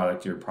on your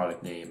product, your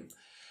product name.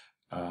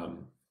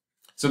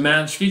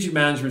 So strategic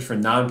management for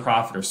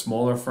nonprofit or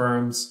smaller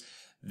firms,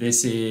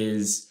 this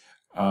is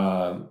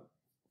a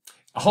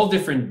whole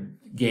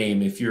different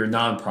game if you're a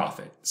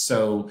nonprofit.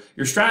 So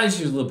your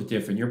strategy is a little bit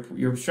different.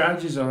 Your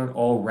strategies aren't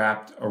all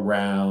wrapped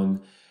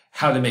around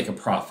how to make a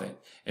profit.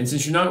 And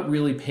since you're not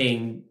really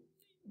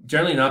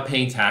generally not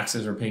paying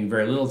taxes or paying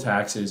very little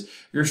taxes,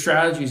 your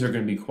strategies are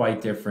going to be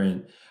quite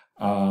different.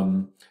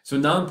 So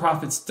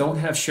nonprofits don't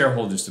have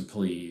shareholders to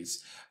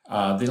please.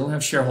 They don't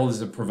have shareholders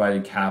that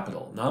provided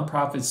capital.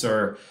 Nonprofits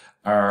are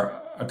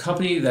a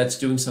company that's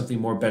doing something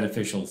more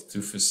beneficial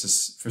for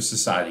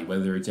society,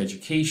 whether it's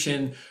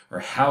education or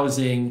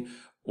housing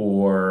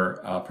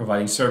or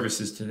providing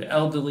services to the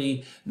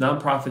elderly.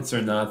 Nonprofits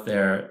are not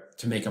there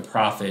to make a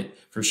profit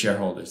for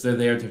shareholders. They're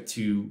there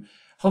to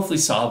hopefully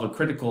solve a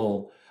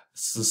critical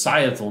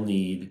societal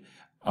need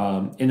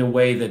in a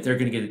way that they're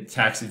going to get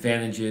tax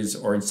advantages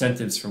or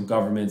incentives from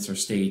governments or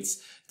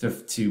states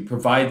to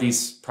provide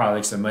these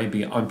products that might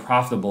be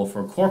unprofitable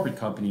for corporate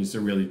companies to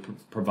really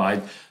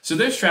provide. So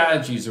their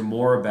strategies are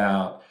more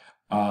about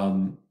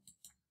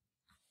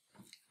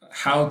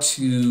how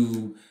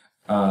to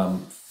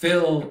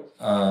fill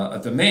a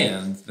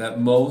demand that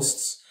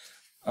most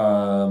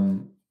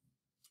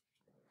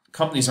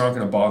companies aren't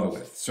going to bother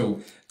with. So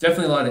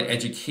definitely a lot of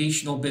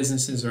educational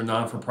businesses are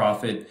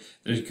non-for-profit.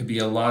 There could be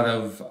a lot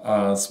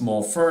of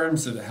small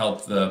firms that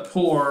help the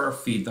poor,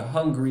 feed the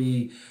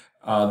hungry.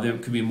 There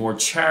could be more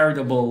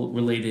charitable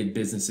related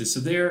businesses. So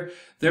their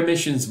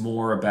mission's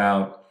more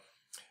about,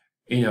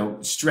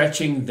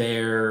 stretching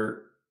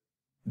their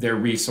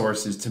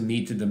resources to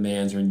meet the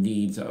demands or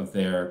needs of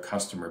their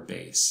customer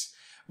base,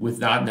 with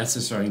not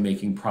necessarily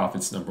making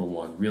profits number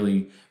one,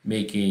 really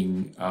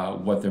making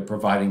what they're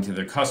providing to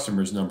their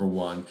customers number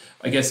one.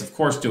 I guess, of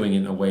course, doing it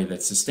in a way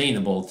that's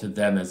sustainable to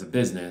them as a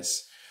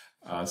business.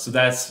 So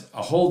that's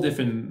a whole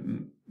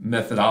different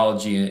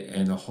methodology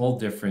and a whole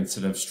different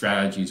set of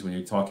strategies when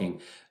you're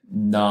talking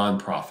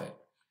nonprofit.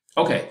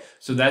 Okay,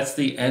 so that's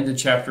the end of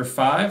chapter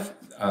 5.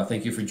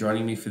 Thank you for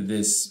joining me for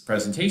this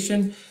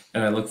presentation,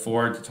 and I look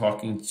forward to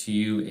talking to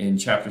you in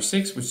Chapter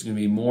 6, which is going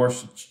to be more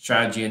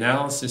strategy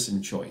analysis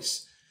and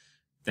choice.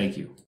 Thank you.